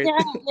 sorry.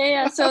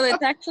 Yeah. So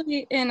it's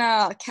actually in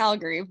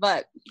Calgary,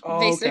 but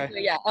basically,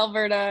 okay. Yeah,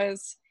 Alberta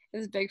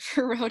is big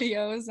for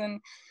rodeos.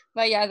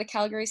 But yeah, the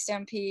Calgary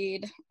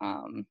Stampede,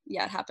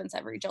 it happens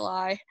every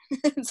July.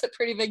 It's a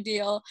pretty big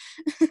deal.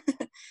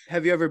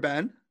 Have you ever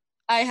been?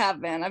 I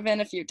have been. I've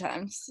been a few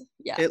times.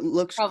 Yeah. It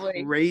looks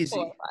probably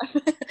crazy.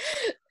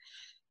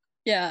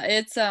 Yeah,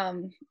 it's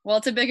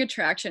it's a big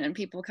attraction and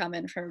people come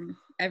in from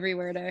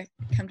everywhere to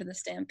come to the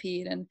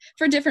Stampede, and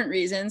for different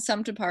reasons,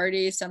 some to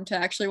party, some to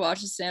actually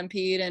watch the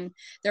Stampede, and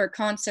there are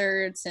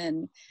concerts,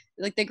 and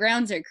like the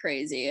grounds are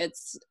crazy.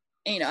 It's,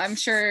 I'm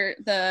sure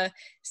the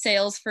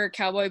sales for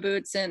cowboy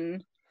boots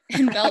and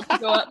belts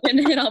go up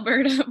in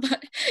Alberta,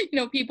 but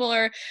people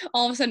are,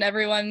 all of a sudden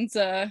everyone's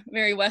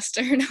very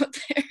Western out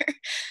there.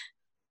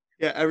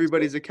 Yeah,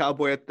 everybody's a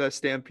cowboy at the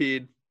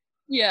Stampede.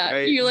 Yeah,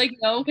 right? You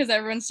because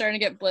everyone's starting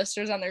to get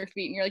blisters on their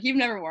feet, and you're like, you've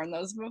never worn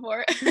those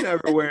before. You're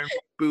never wearing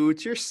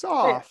boots. You're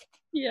soft.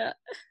 Yeah.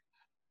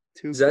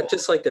 Is that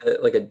just like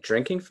a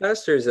drinking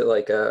fest, or is it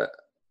like a?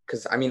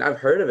 Because I mean, I've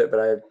heard of it, but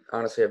I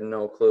honestly have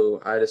no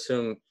clue. I'd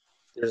assume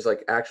there's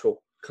like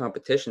actual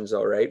competitions,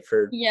 though, right?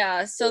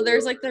 Yeah, so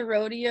there's like the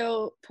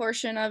rodeo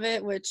portion of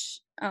it,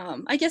 which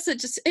I guess it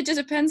just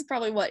depends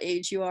probably what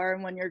age you are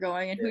and when you're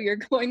going and who you're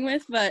going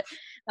with, but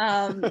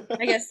I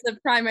guess the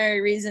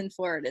primary reason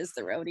for it is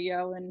the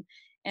rodeo, and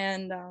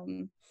and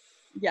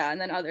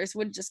then others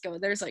would just go.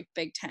 There's like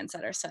big tents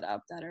that are set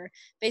up that are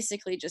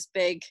basically just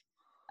big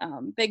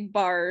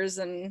bars,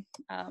 and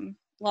a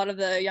lot of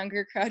the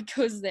younger crowd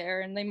goes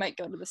there, and they might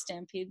go to the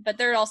Stampede, but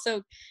there are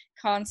also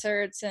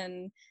concerts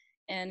and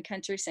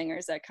country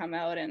singers that come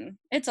out, and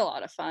it's a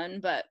lot of fun.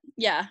 But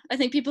yeah, I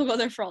think people go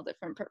there for all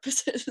different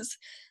purposes.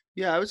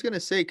 Yeah, I was gonna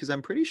say, because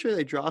I'm pretty sure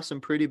they draw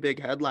some pretty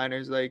big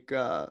headliners, like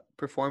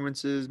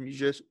performances,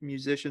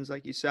 musicians,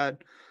 like you said.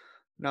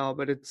 No,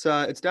 but it's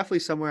definitely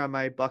somewhere on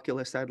my bucket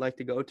list I'd like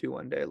to go to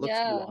one day. It looks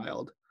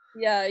wild.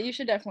 Yeah, you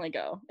should definitely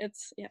go.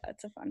 It's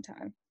a fun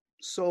time.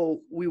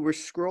 So we were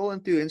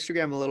scrolling through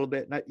Instagram a little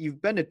bit. Now,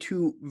 you've been to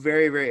two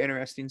very, very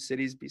interesting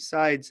cities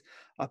besides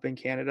up in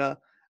Canada.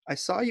 I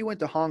saw you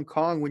went to Hong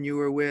Kong when you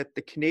were with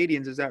the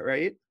Canadians. Is that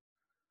right?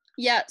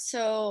 Yeah.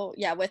 So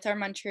with our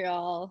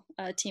Montreal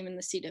team in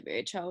the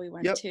CWHL, we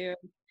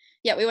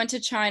went to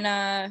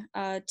China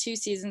 2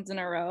 seasons in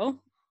a row.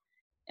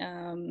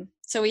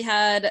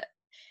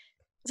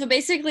 So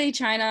basically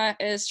China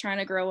is trying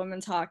to grow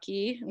women's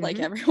hockey like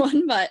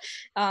everyone, but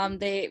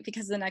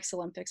because the next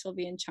Olympics will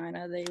be in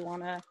China, they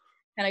want to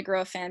kind of grow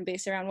a fan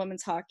base around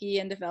women's hockey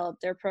and develop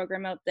their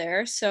program out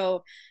there.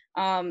 So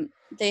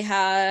they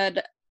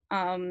had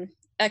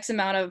X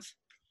amount of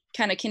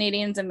kind of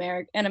Canadians and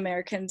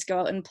Americans go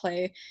out and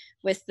play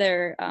with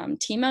their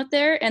team out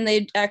there, and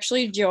they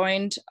actually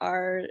joined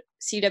our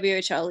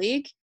CWHL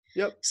league.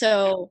 Yep.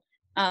 So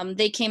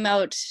they came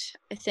out,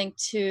 I think,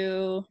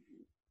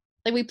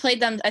 we played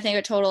them, I think,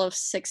 a total of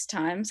 6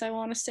 times, I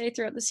want to say,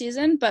 throughout the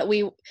season, but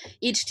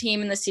each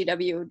team in the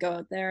CW would go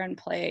out there and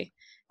play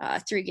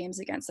 3 games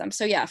against them.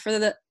 So yeah, for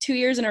the 2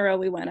 years in a row,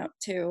 we went out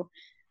to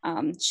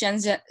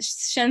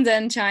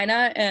Shenzhen,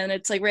 China, and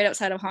it's like right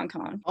outside of Hong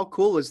Kong. How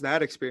cool was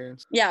that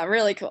experience? Yeah,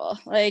 really cool.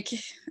 Like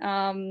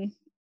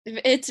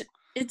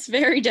it's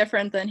very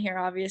different than here,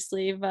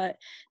 obviously, but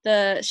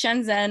the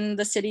Shenzhen,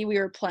 the city we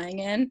were playing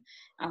in,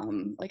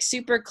 like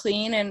super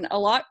clean and a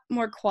lot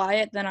more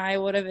quiet than I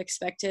would have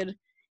expected.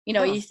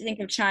 You think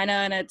of China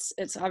and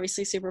it's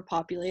obviously super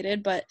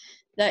populated, but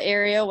the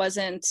area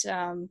wasn't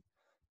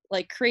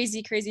like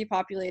crazy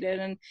populated.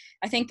 And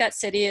I think that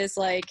city is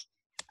like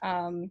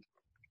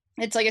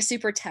it's like a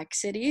super tech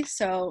city,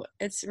 so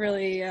it's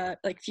really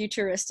like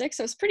futuristic,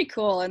 so it's pretty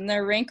cool. And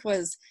their rink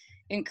was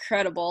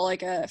incredible,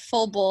 like a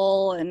full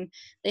bowl, and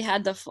they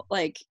had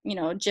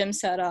the gym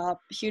set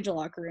up, huge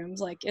locker rooms.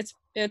 Like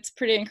it's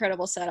pretty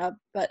incredible setup,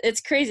 but it's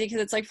crazy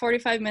because it's like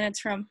 45 minutes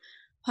from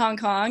Hong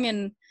Kong,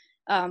 and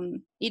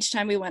each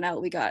time we went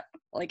out, we got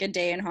like a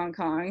day in Hong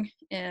Kong,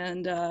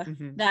 and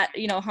Mhm. that,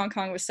 you know, Hong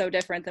Kong was so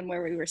different than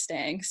where we were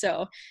staying.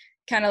 So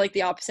kind of like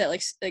the opposite,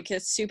 like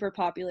it's super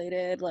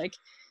populated. Like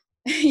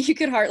you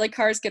could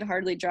cars could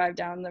hardly drive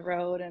down the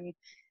road, and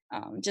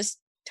just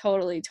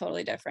totally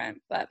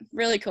different, but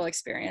really cool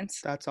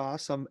experience. That's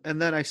awesome. And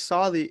then I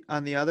saw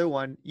on the other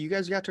one, you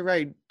guys got to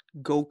ride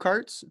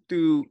go-karts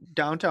through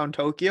downtown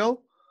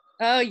Tokyo.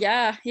 Oh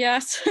yeah,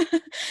 yes.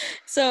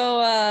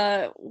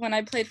 So when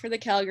I played for the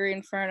Calgary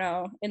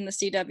Inferno in the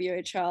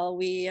CWHL,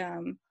 we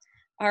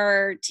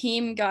our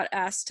team got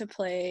asked to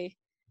play,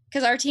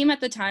 because our team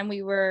at the time,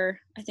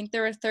 I think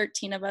there were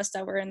 13 of us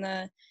that were in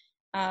the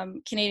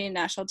Canadian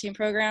national team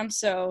program.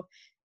 So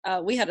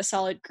we had a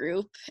solid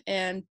group,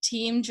 and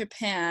Team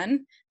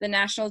Japan, the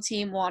national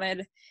team,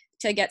 wanted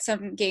to get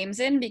some games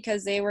in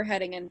because they were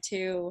heading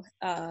into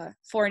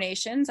Four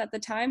Nations at the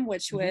time,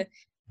 which would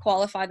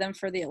qualify them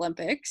for the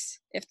Olympics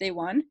if they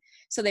won.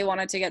 So they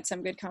wanted to get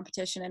some good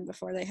competition in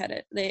before they head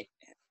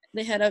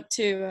up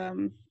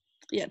to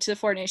to the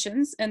Four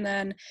Nations. And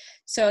then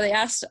so they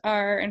asked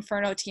our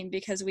Inferno team,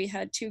 because we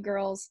had 2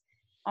 girls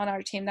on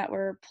our team that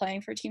were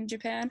playing for Team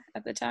Japan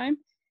at the time,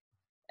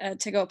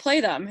 to go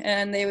play them,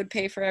 and they would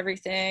pay for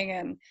everything.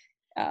 And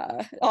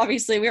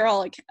obviously we were all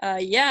like,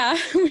 yeah,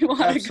 we want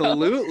to go.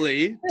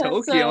 Absolutely. Yeah,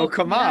 Tokyo,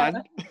 come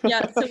on.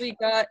 Yeah, so we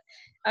got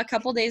a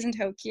couple days in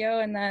Tokyo,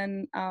 and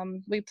then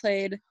we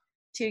played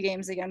 2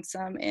 games against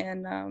them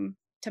in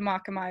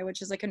Tamakamai,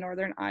 which is like a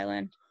northern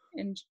island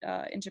in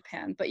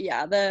Japan. But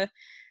yeah, the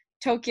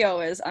Tokyo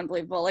is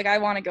unbelievable. Like, I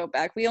want to go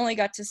back. We only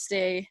got to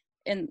stay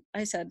in,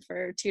 I said,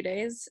 for 2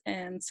 days,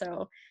 and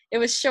so it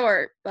was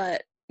short,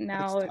 but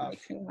now That's it tough.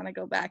 makes me want to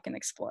go back and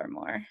explore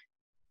more.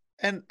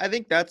 And I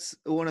think that's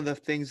one of the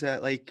things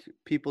that like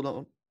people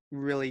don't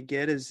really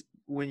get is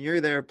when you're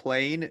there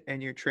playing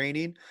and you're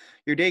training,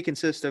 your day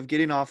consists of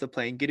getting off the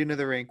plane, getting to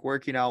the rink,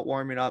 working out,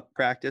 warming up,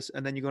 practice,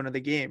 and then you go into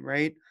the game,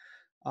 right?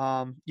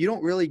 You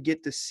don't really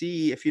get to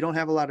see, if you don't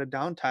have a lot of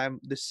downtime,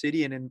 the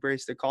city and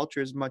embrace the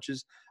culture as much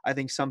as I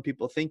think some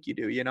people think you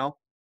do, you know?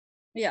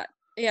 Yeah,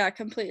 yeah,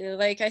 completely.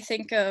 Like, I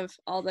think of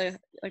all the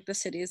the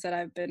cities that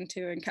I've been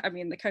to, and I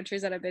mean the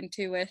countries that I've been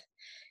to with,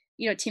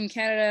 you know, Team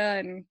Canada,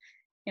 and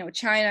you know,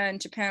 China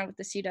and Japan with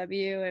the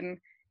CW, and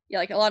yeah,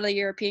 like a lot of the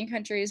European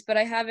countries, but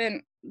I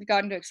haven't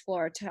gotten to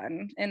explore a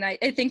ton. And I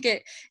think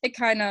it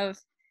kind of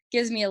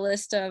gives me a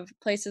list of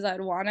places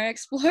I'd want to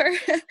explore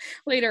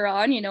later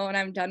on, you know, when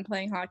I'm done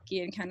playing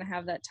hockey and kind of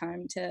have that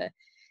time to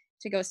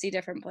go see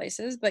different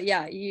places. But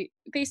yeah, you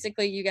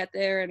basically you get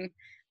there, and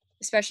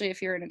especially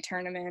if you're in a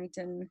tournament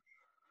and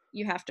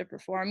you have to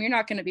perform, you're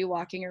not going to be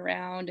walking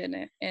around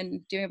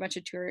and doing a bunch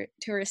of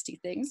touristy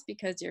things,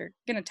 because you're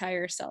going to tire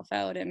yourself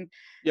out, and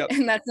Yep.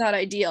 and that's not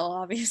ideal,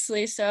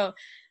 obviously. So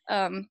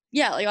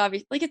yeah, like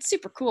obviously, like it's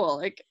super cool.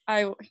 Like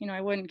I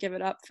wouldn't give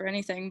it up for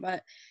anything,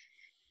 but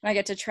I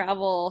get to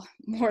travel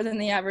more than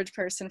the average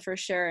person for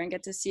sure, and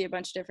get to see a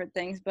bunch of different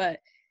things. But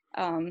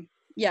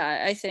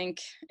yeah, I think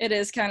it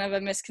is kind of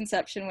a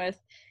misconception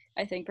with,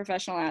 I think,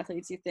 professional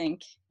athletes. You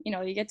think, you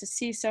know, you get to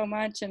see so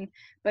much,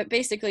 but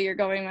basically you're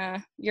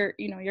going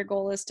your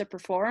goal is to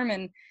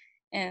perform,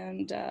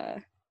 and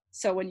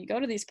so when you go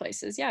to these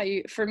places, yeah,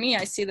 for me,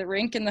 I see the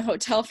rink in the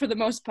hotel for the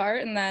most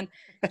part, and then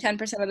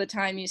 10% of the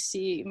time you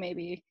see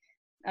maybe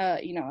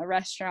a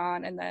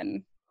restaurant, and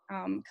then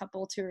a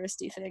couple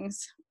touristy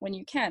things when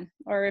you can,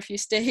 or if you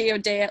stay a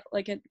day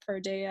for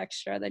a day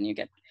extra, then you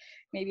get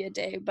maybe a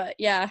day. But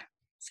yeah,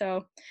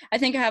 so I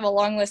think I have a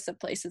long list of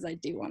places I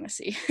do want to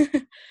see.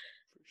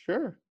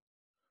 Sure.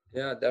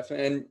 Yeah,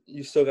 definitely. And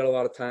you still got a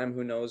lot of time.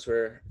 Who knows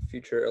where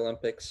future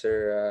Olympics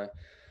or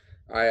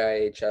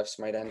IIHFs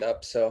might end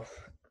up. So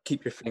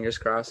keep your fingers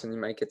crossed, and you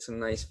might get some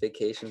nice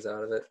vacations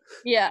out of it.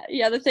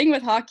 Yeah, the thing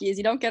with hockey is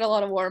you don't get a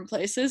lot of warm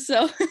places,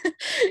 so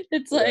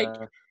it's like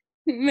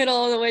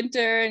middle of the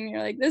winter, and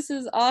you're like, this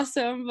is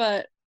awesome,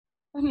 but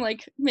I'm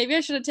like, maybe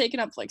I should have taken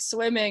up like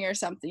swimming or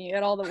something. You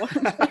get all the warm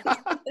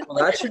places. Well,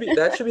 that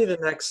should be the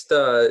next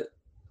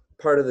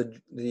part of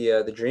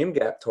the Dream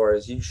Gap tour.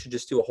 Is you should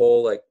just do a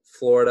whole like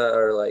Florida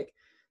or like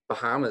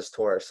Bahamas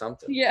tour or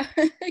something. Yeah,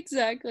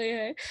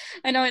 exactly.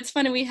 I know, it's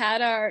funny. We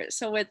had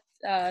with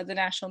the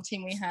national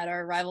team, we had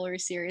our rivalry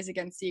series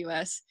against the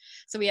US.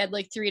 So we had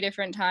like 3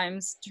 different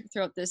times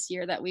throughout this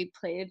year that we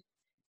played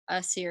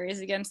a series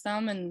against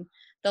them. And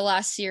the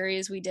last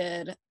series we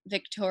did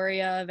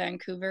Victoria,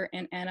 Vancouver,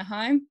 and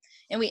Anaheim.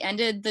 And we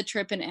ended the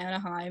trip in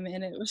Anaheim,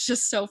 and it was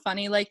just so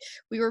funny. Like,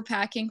 we were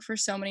packing for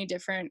so many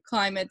different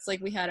climates.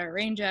 Like, we had our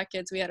rain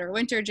jackets, we had our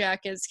winter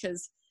jackets,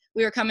 because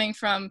we were coming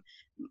from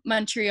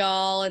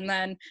Montreal, and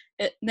then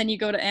you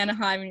go to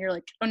Anaheim and you're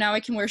like, oh, now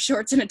I can wear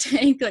shorts and a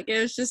tank. Like, it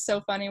was just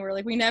so funny. We're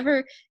like, we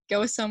never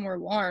go somewhere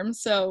warm,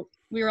 so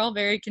we were all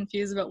very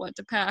confused about what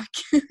to pack.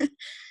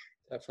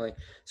 Definitely.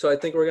 So I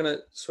think we're gonna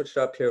switch it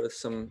up here with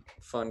some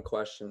fun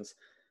questions.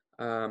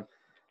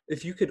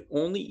 If you could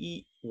only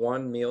eat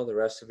one meal the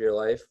rest of your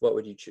life, what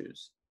would you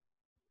choose?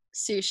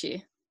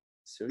 Sushi.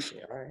 Sushi.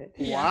 All right.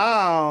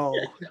 Wow.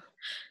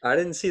 I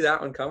didn't see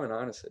that one coming,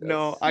 honestly.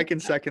 No, I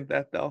can second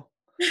that though.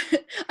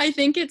 I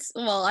think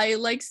I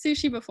liked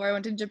sushi before I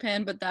went to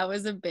Japan, but that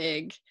was a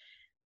big,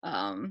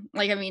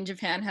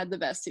 Japan had the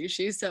best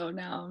sushi. So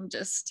now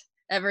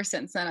ever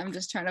since then, I'm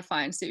just trying to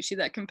find sushi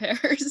that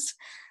compares.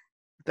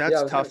 That's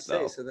I was gonna tough say,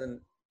 though. so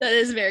then That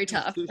is very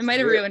Yeah, tough. It sushi might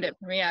have good. ruined it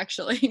for me,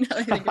 actually. Now that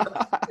I think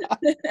about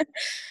it.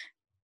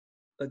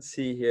 let's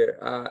see here.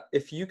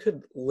 If you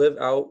could live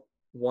out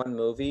one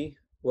movie,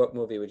 what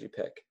movie would you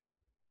pick?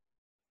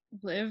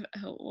 Live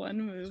out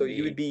one movie. So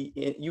you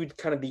would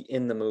kind of be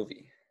in the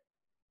movie.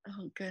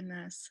 Oh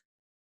goodness.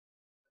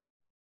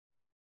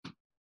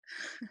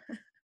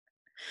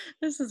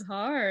 This is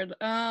hard.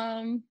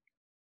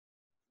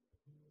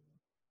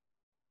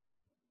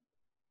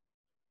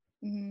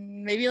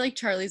 Maybe like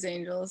Charlie's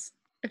Angels.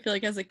 I feel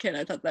like as a kid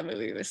I thought that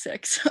movie was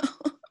sick, so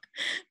it'd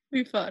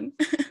be fun.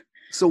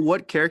 So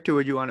what character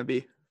would you want to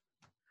be?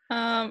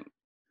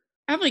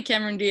 Probably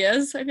Cameron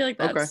Diaz. I feel like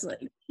that's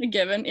like a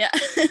given. Yeah.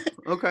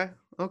 Okay.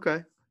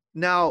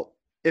 Now,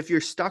 if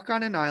you're stuck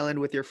on an island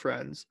with your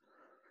friends,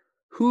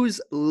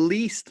 who's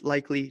least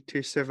likely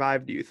to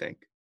survive, do you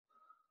think?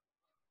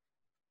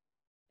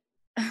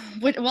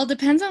 Well,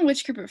 depends on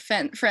which group of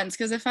friends.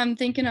 Because if I'm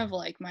thinking of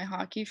like my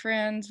hockey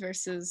friends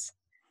versus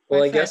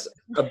Well, my I guess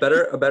a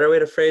better way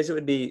to phrase it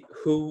would be,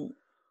 who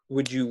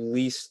would you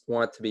least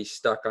want to be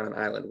stuck on an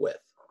island with?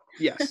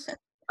 Yes.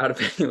 Out of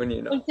anyone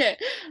you know. Okay.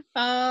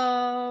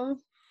 Oh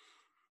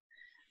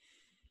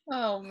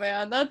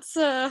man, that's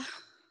I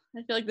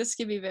feel like this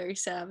could be very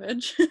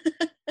savage.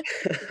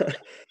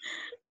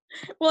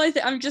 Well,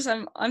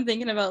 I'm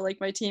thinking about like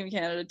my Team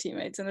Canada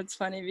teammates, and it's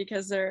funny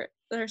because there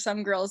are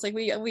some girls like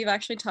we've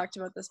actually talked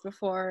about this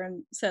before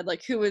and said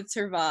like who would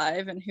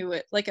survive and who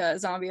would like a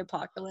zombie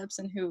apocalypse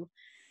and who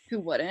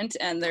wouldn't,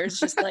 and there's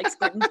just like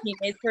certain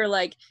teammates where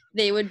like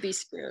they would be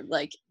screwed,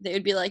 like they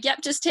would be like,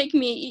 yep, just take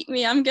me, eat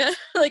me, I'm good.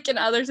 Like, and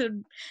others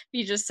would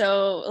be just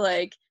so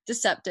like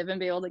deceptive and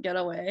be able to get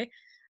away.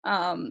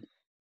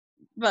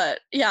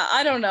 But yeah,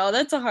 I don't know,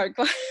 that's a hard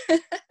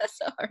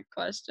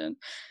question.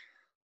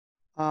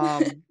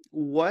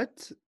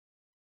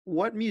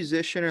 What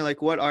musician or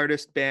like what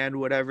artist, band,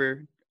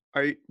 whatever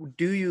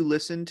do you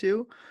listen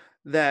to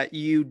that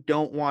you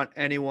don't want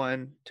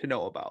anyone to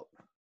know about?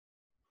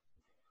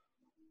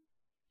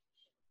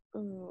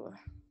 Ooh.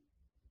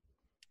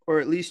 Or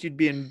at least you'd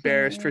be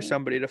embarrassed for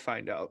somebody to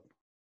find out.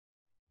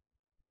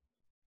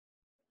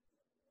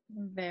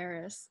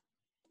 Embarrassed.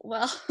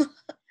 Well,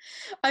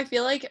 I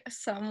feel like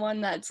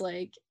someone that's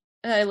like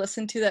I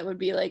listen to that would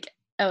be like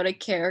out of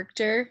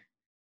character,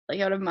 like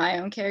out of my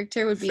own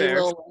character, would be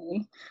Fair. Lil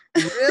Wayne.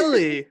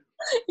 Really?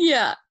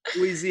 Yeah.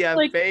 Louisiana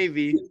Like,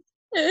 baby.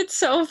 It's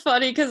so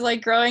funny because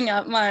like growing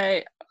up,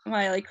 my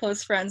like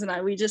close friends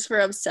and we just were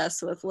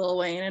obsessed with Lil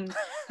Wayne,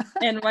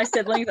 and my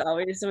siblings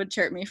always would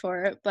chirp me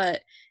for it,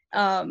 but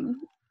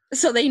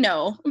so they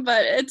know,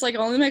 but it's like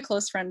only my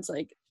close friends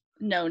like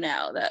know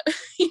now that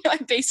I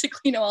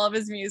basically know all of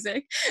his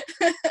music.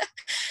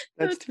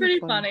 That's pretty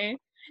funny.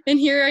 And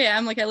here I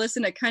am, like I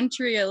listen to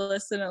country, I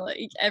listen to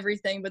like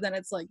everything, but then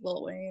it's like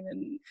Lil Wayne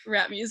and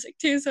rap music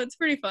too, so it's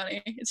pretty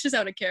funny. It's just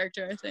out of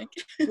character, I think.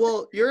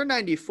 Well, you're a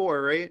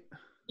 94, right?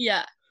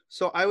 Yeah.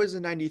 So I was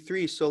in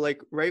 93, so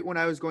like right when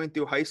I was going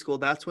through high school,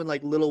 that's when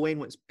like Lil Wayne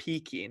was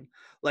peaking.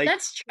 Like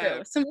that's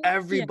true.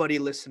 Everybody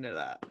listened to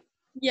that.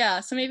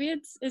 Yeah, so maybe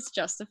it's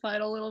justified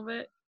a little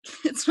bit.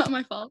 It's not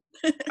my fault.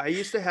 I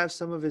used to have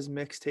some of his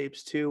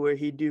mixtapes too, where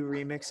he'd do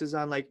remixes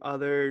on like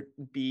other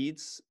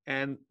beats,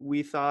 and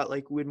we thought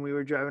like when we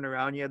were driving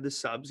around, you had the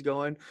subs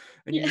going,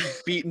 and you're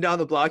beating down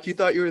the block. You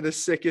thought you were the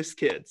sickest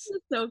kids.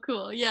 That's so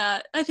cool.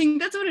 Yeah, I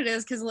think that's what it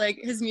is, because like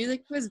his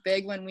music was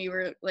big when we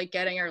were like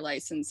getting our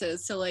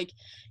licenses. So like,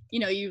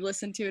 you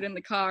listen to it in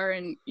the car,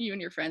 and you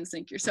and your friends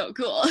think you're so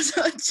cool.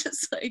 So it's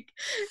just like,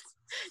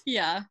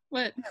 yeah.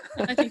 But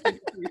I think that's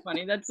pretty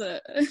funny. That's a.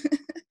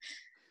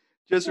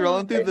 Just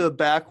rolling through the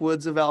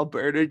backwoods of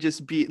Alberta,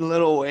 just beating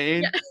Lil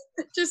Wayne. Yeah,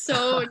 just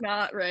so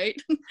not right.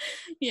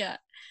 Yeah,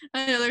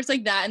 I know there's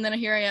like that, and then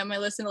here I am. I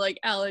listen to like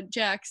Alan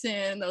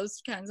Jackson,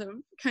 those kinds of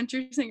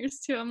country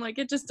singers too. I'm like,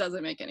 it just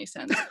doesn't make any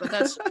sense. But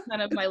that's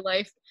kind of my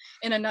life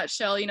in a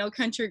nutshell.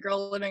 Country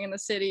girl living in the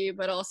city,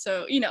 but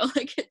also,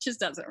 like it just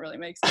doesn't really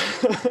make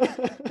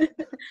sense.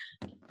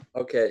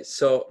 Okay,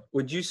 so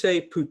would you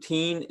say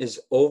poutine is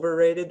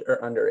overrated or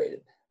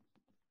underrated?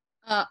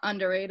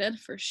 Underrated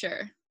for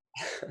sure.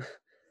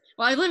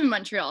 Well, I live in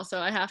Montreal, so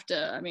I have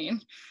to. I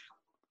mean,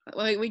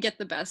 we get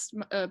the best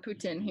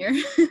poutine here.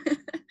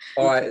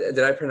 Did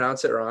I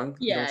pronounce it wrong?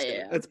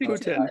 Yeah. That's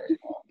poutine.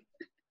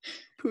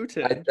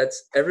 Poutine.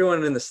 That's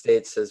everyone in the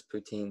States says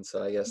poutine,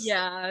 so I guess.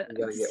 Yeah,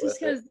 it's just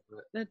because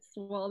that's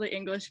the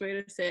English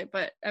way to say it.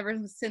 But ever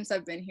since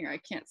I've been here, I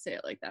can't say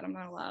it like that. I'm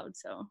not allowed.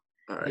 So.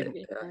 All right.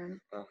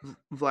 Yeah.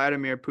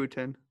 Vladimir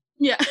Putin.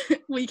 Yeah,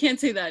 well, you can't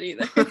say that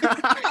either.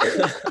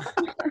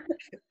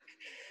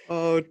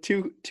 Oh,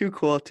 too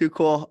cool.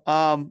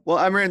 Well,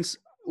 Emrance,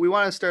 we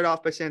want to start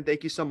off by saying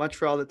thank you so much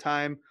for all the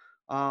time.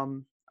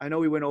 I know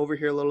we went over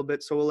here a little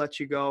bit, so we'll let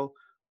you go,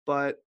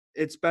 but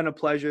it's been a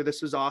pleasure.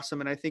 This was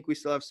awesome, and I think we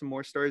still have some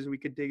more stories we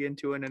could dig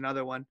into in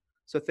another one.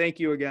 So thank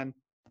you again.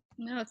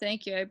 No,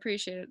 thank you. I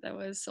appreciate it. That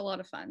was a lot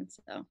of fun.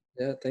 So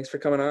Yeah, thanks for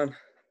coming on.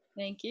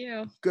 thank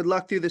you. Good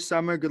luck through the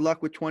summer. Good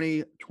luck with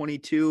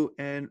 2022.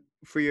 And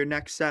for your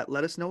next set,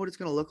 let us know what it's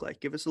going to look like.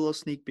 Give us a little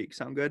sneak peek.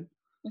 Sound good?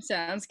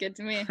 Sounds good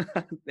to me.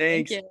 Thanks.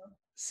 Thank you.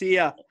 See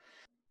ya.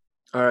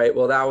 All right.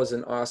 Well, that was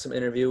an awesome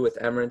interview with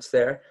Emirates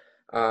there.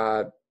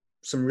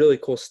 Some really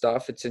cool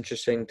stuff. It's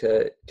interesting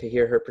to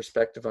hear her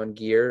perspective on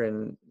gear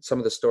and some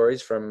of the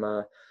stories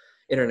from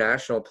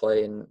international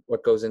play and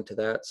what goes into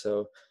that.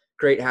 So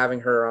great having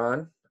her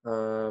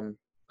on.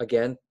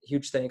 Again,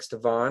 huge thanks to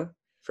Vaughn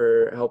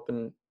for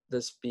helping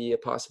this be a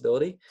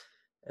possibility.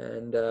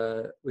 And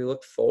we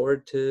look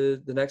forward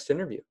to the next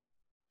interview.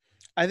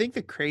 I think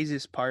the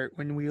craziest part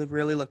when we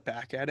really look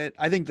back at it,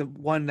 I think the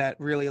one that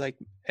really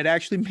it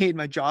actually made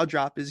my jaw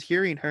drop is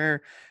hearing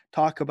her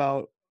talk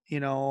about,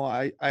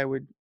 I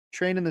would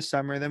train in the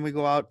summer, then we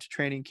go out to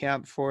training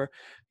camp for,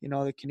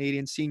 the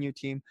Canadian senior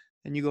team.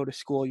 Then you go to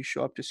school, you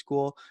show up to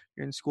school,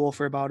 you're in school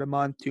for about a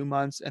month, 2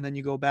 months, and then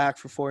you go back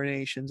for Four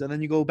Nations, and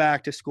then you go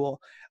back to school,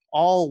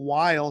 all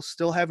while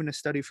still having to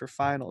study for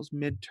finals,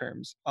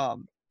 midterms,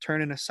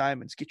 turn in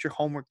assignments, get your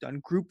homework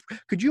done.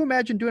 Could you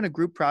imagine doing a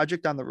group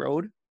project on the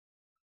road?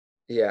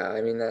 Yeah,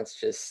 I mean that's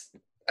just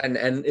and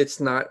it's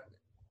not,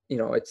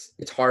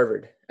 it's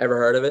Harvard. Ever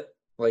heard of it?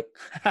 Like,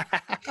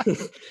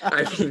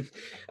 I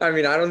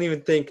mean, I don't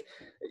even think.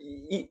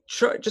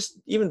 Just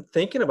even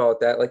thinking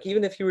about that, like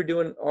even if you were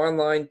doing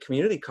online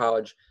community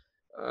college,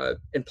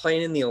 and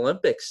playing in the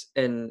Olympics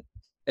and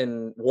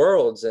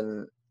Worlds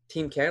and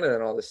Team Canada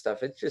and all this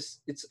stuff,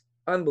 it's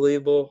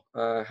unbelievable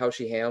how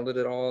she handled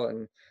it all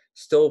and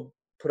still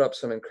put up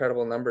some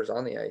incredible numbers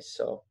on the ice.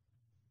 So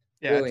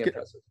Yeah, really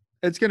impressive.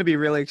 It's going to be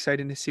really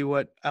exciting to see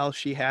what else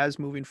she has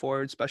moving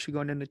forward, especially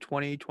going into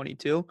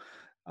 2022.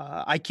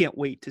 I can't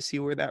wait to see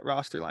where that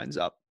roster lines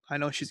up. I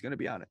know she's going to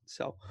be on it.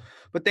 So,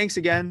 but thanks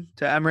again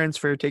to Emirates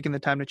for taking the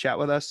time to chat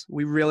with us.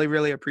 We really,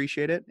 really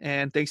appreciate it.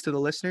 And thanks to the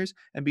listeners.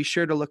 And be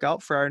sure to look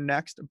out for our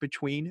next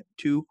Between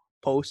Two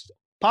Posts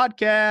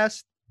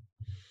podcast.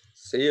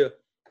 See you.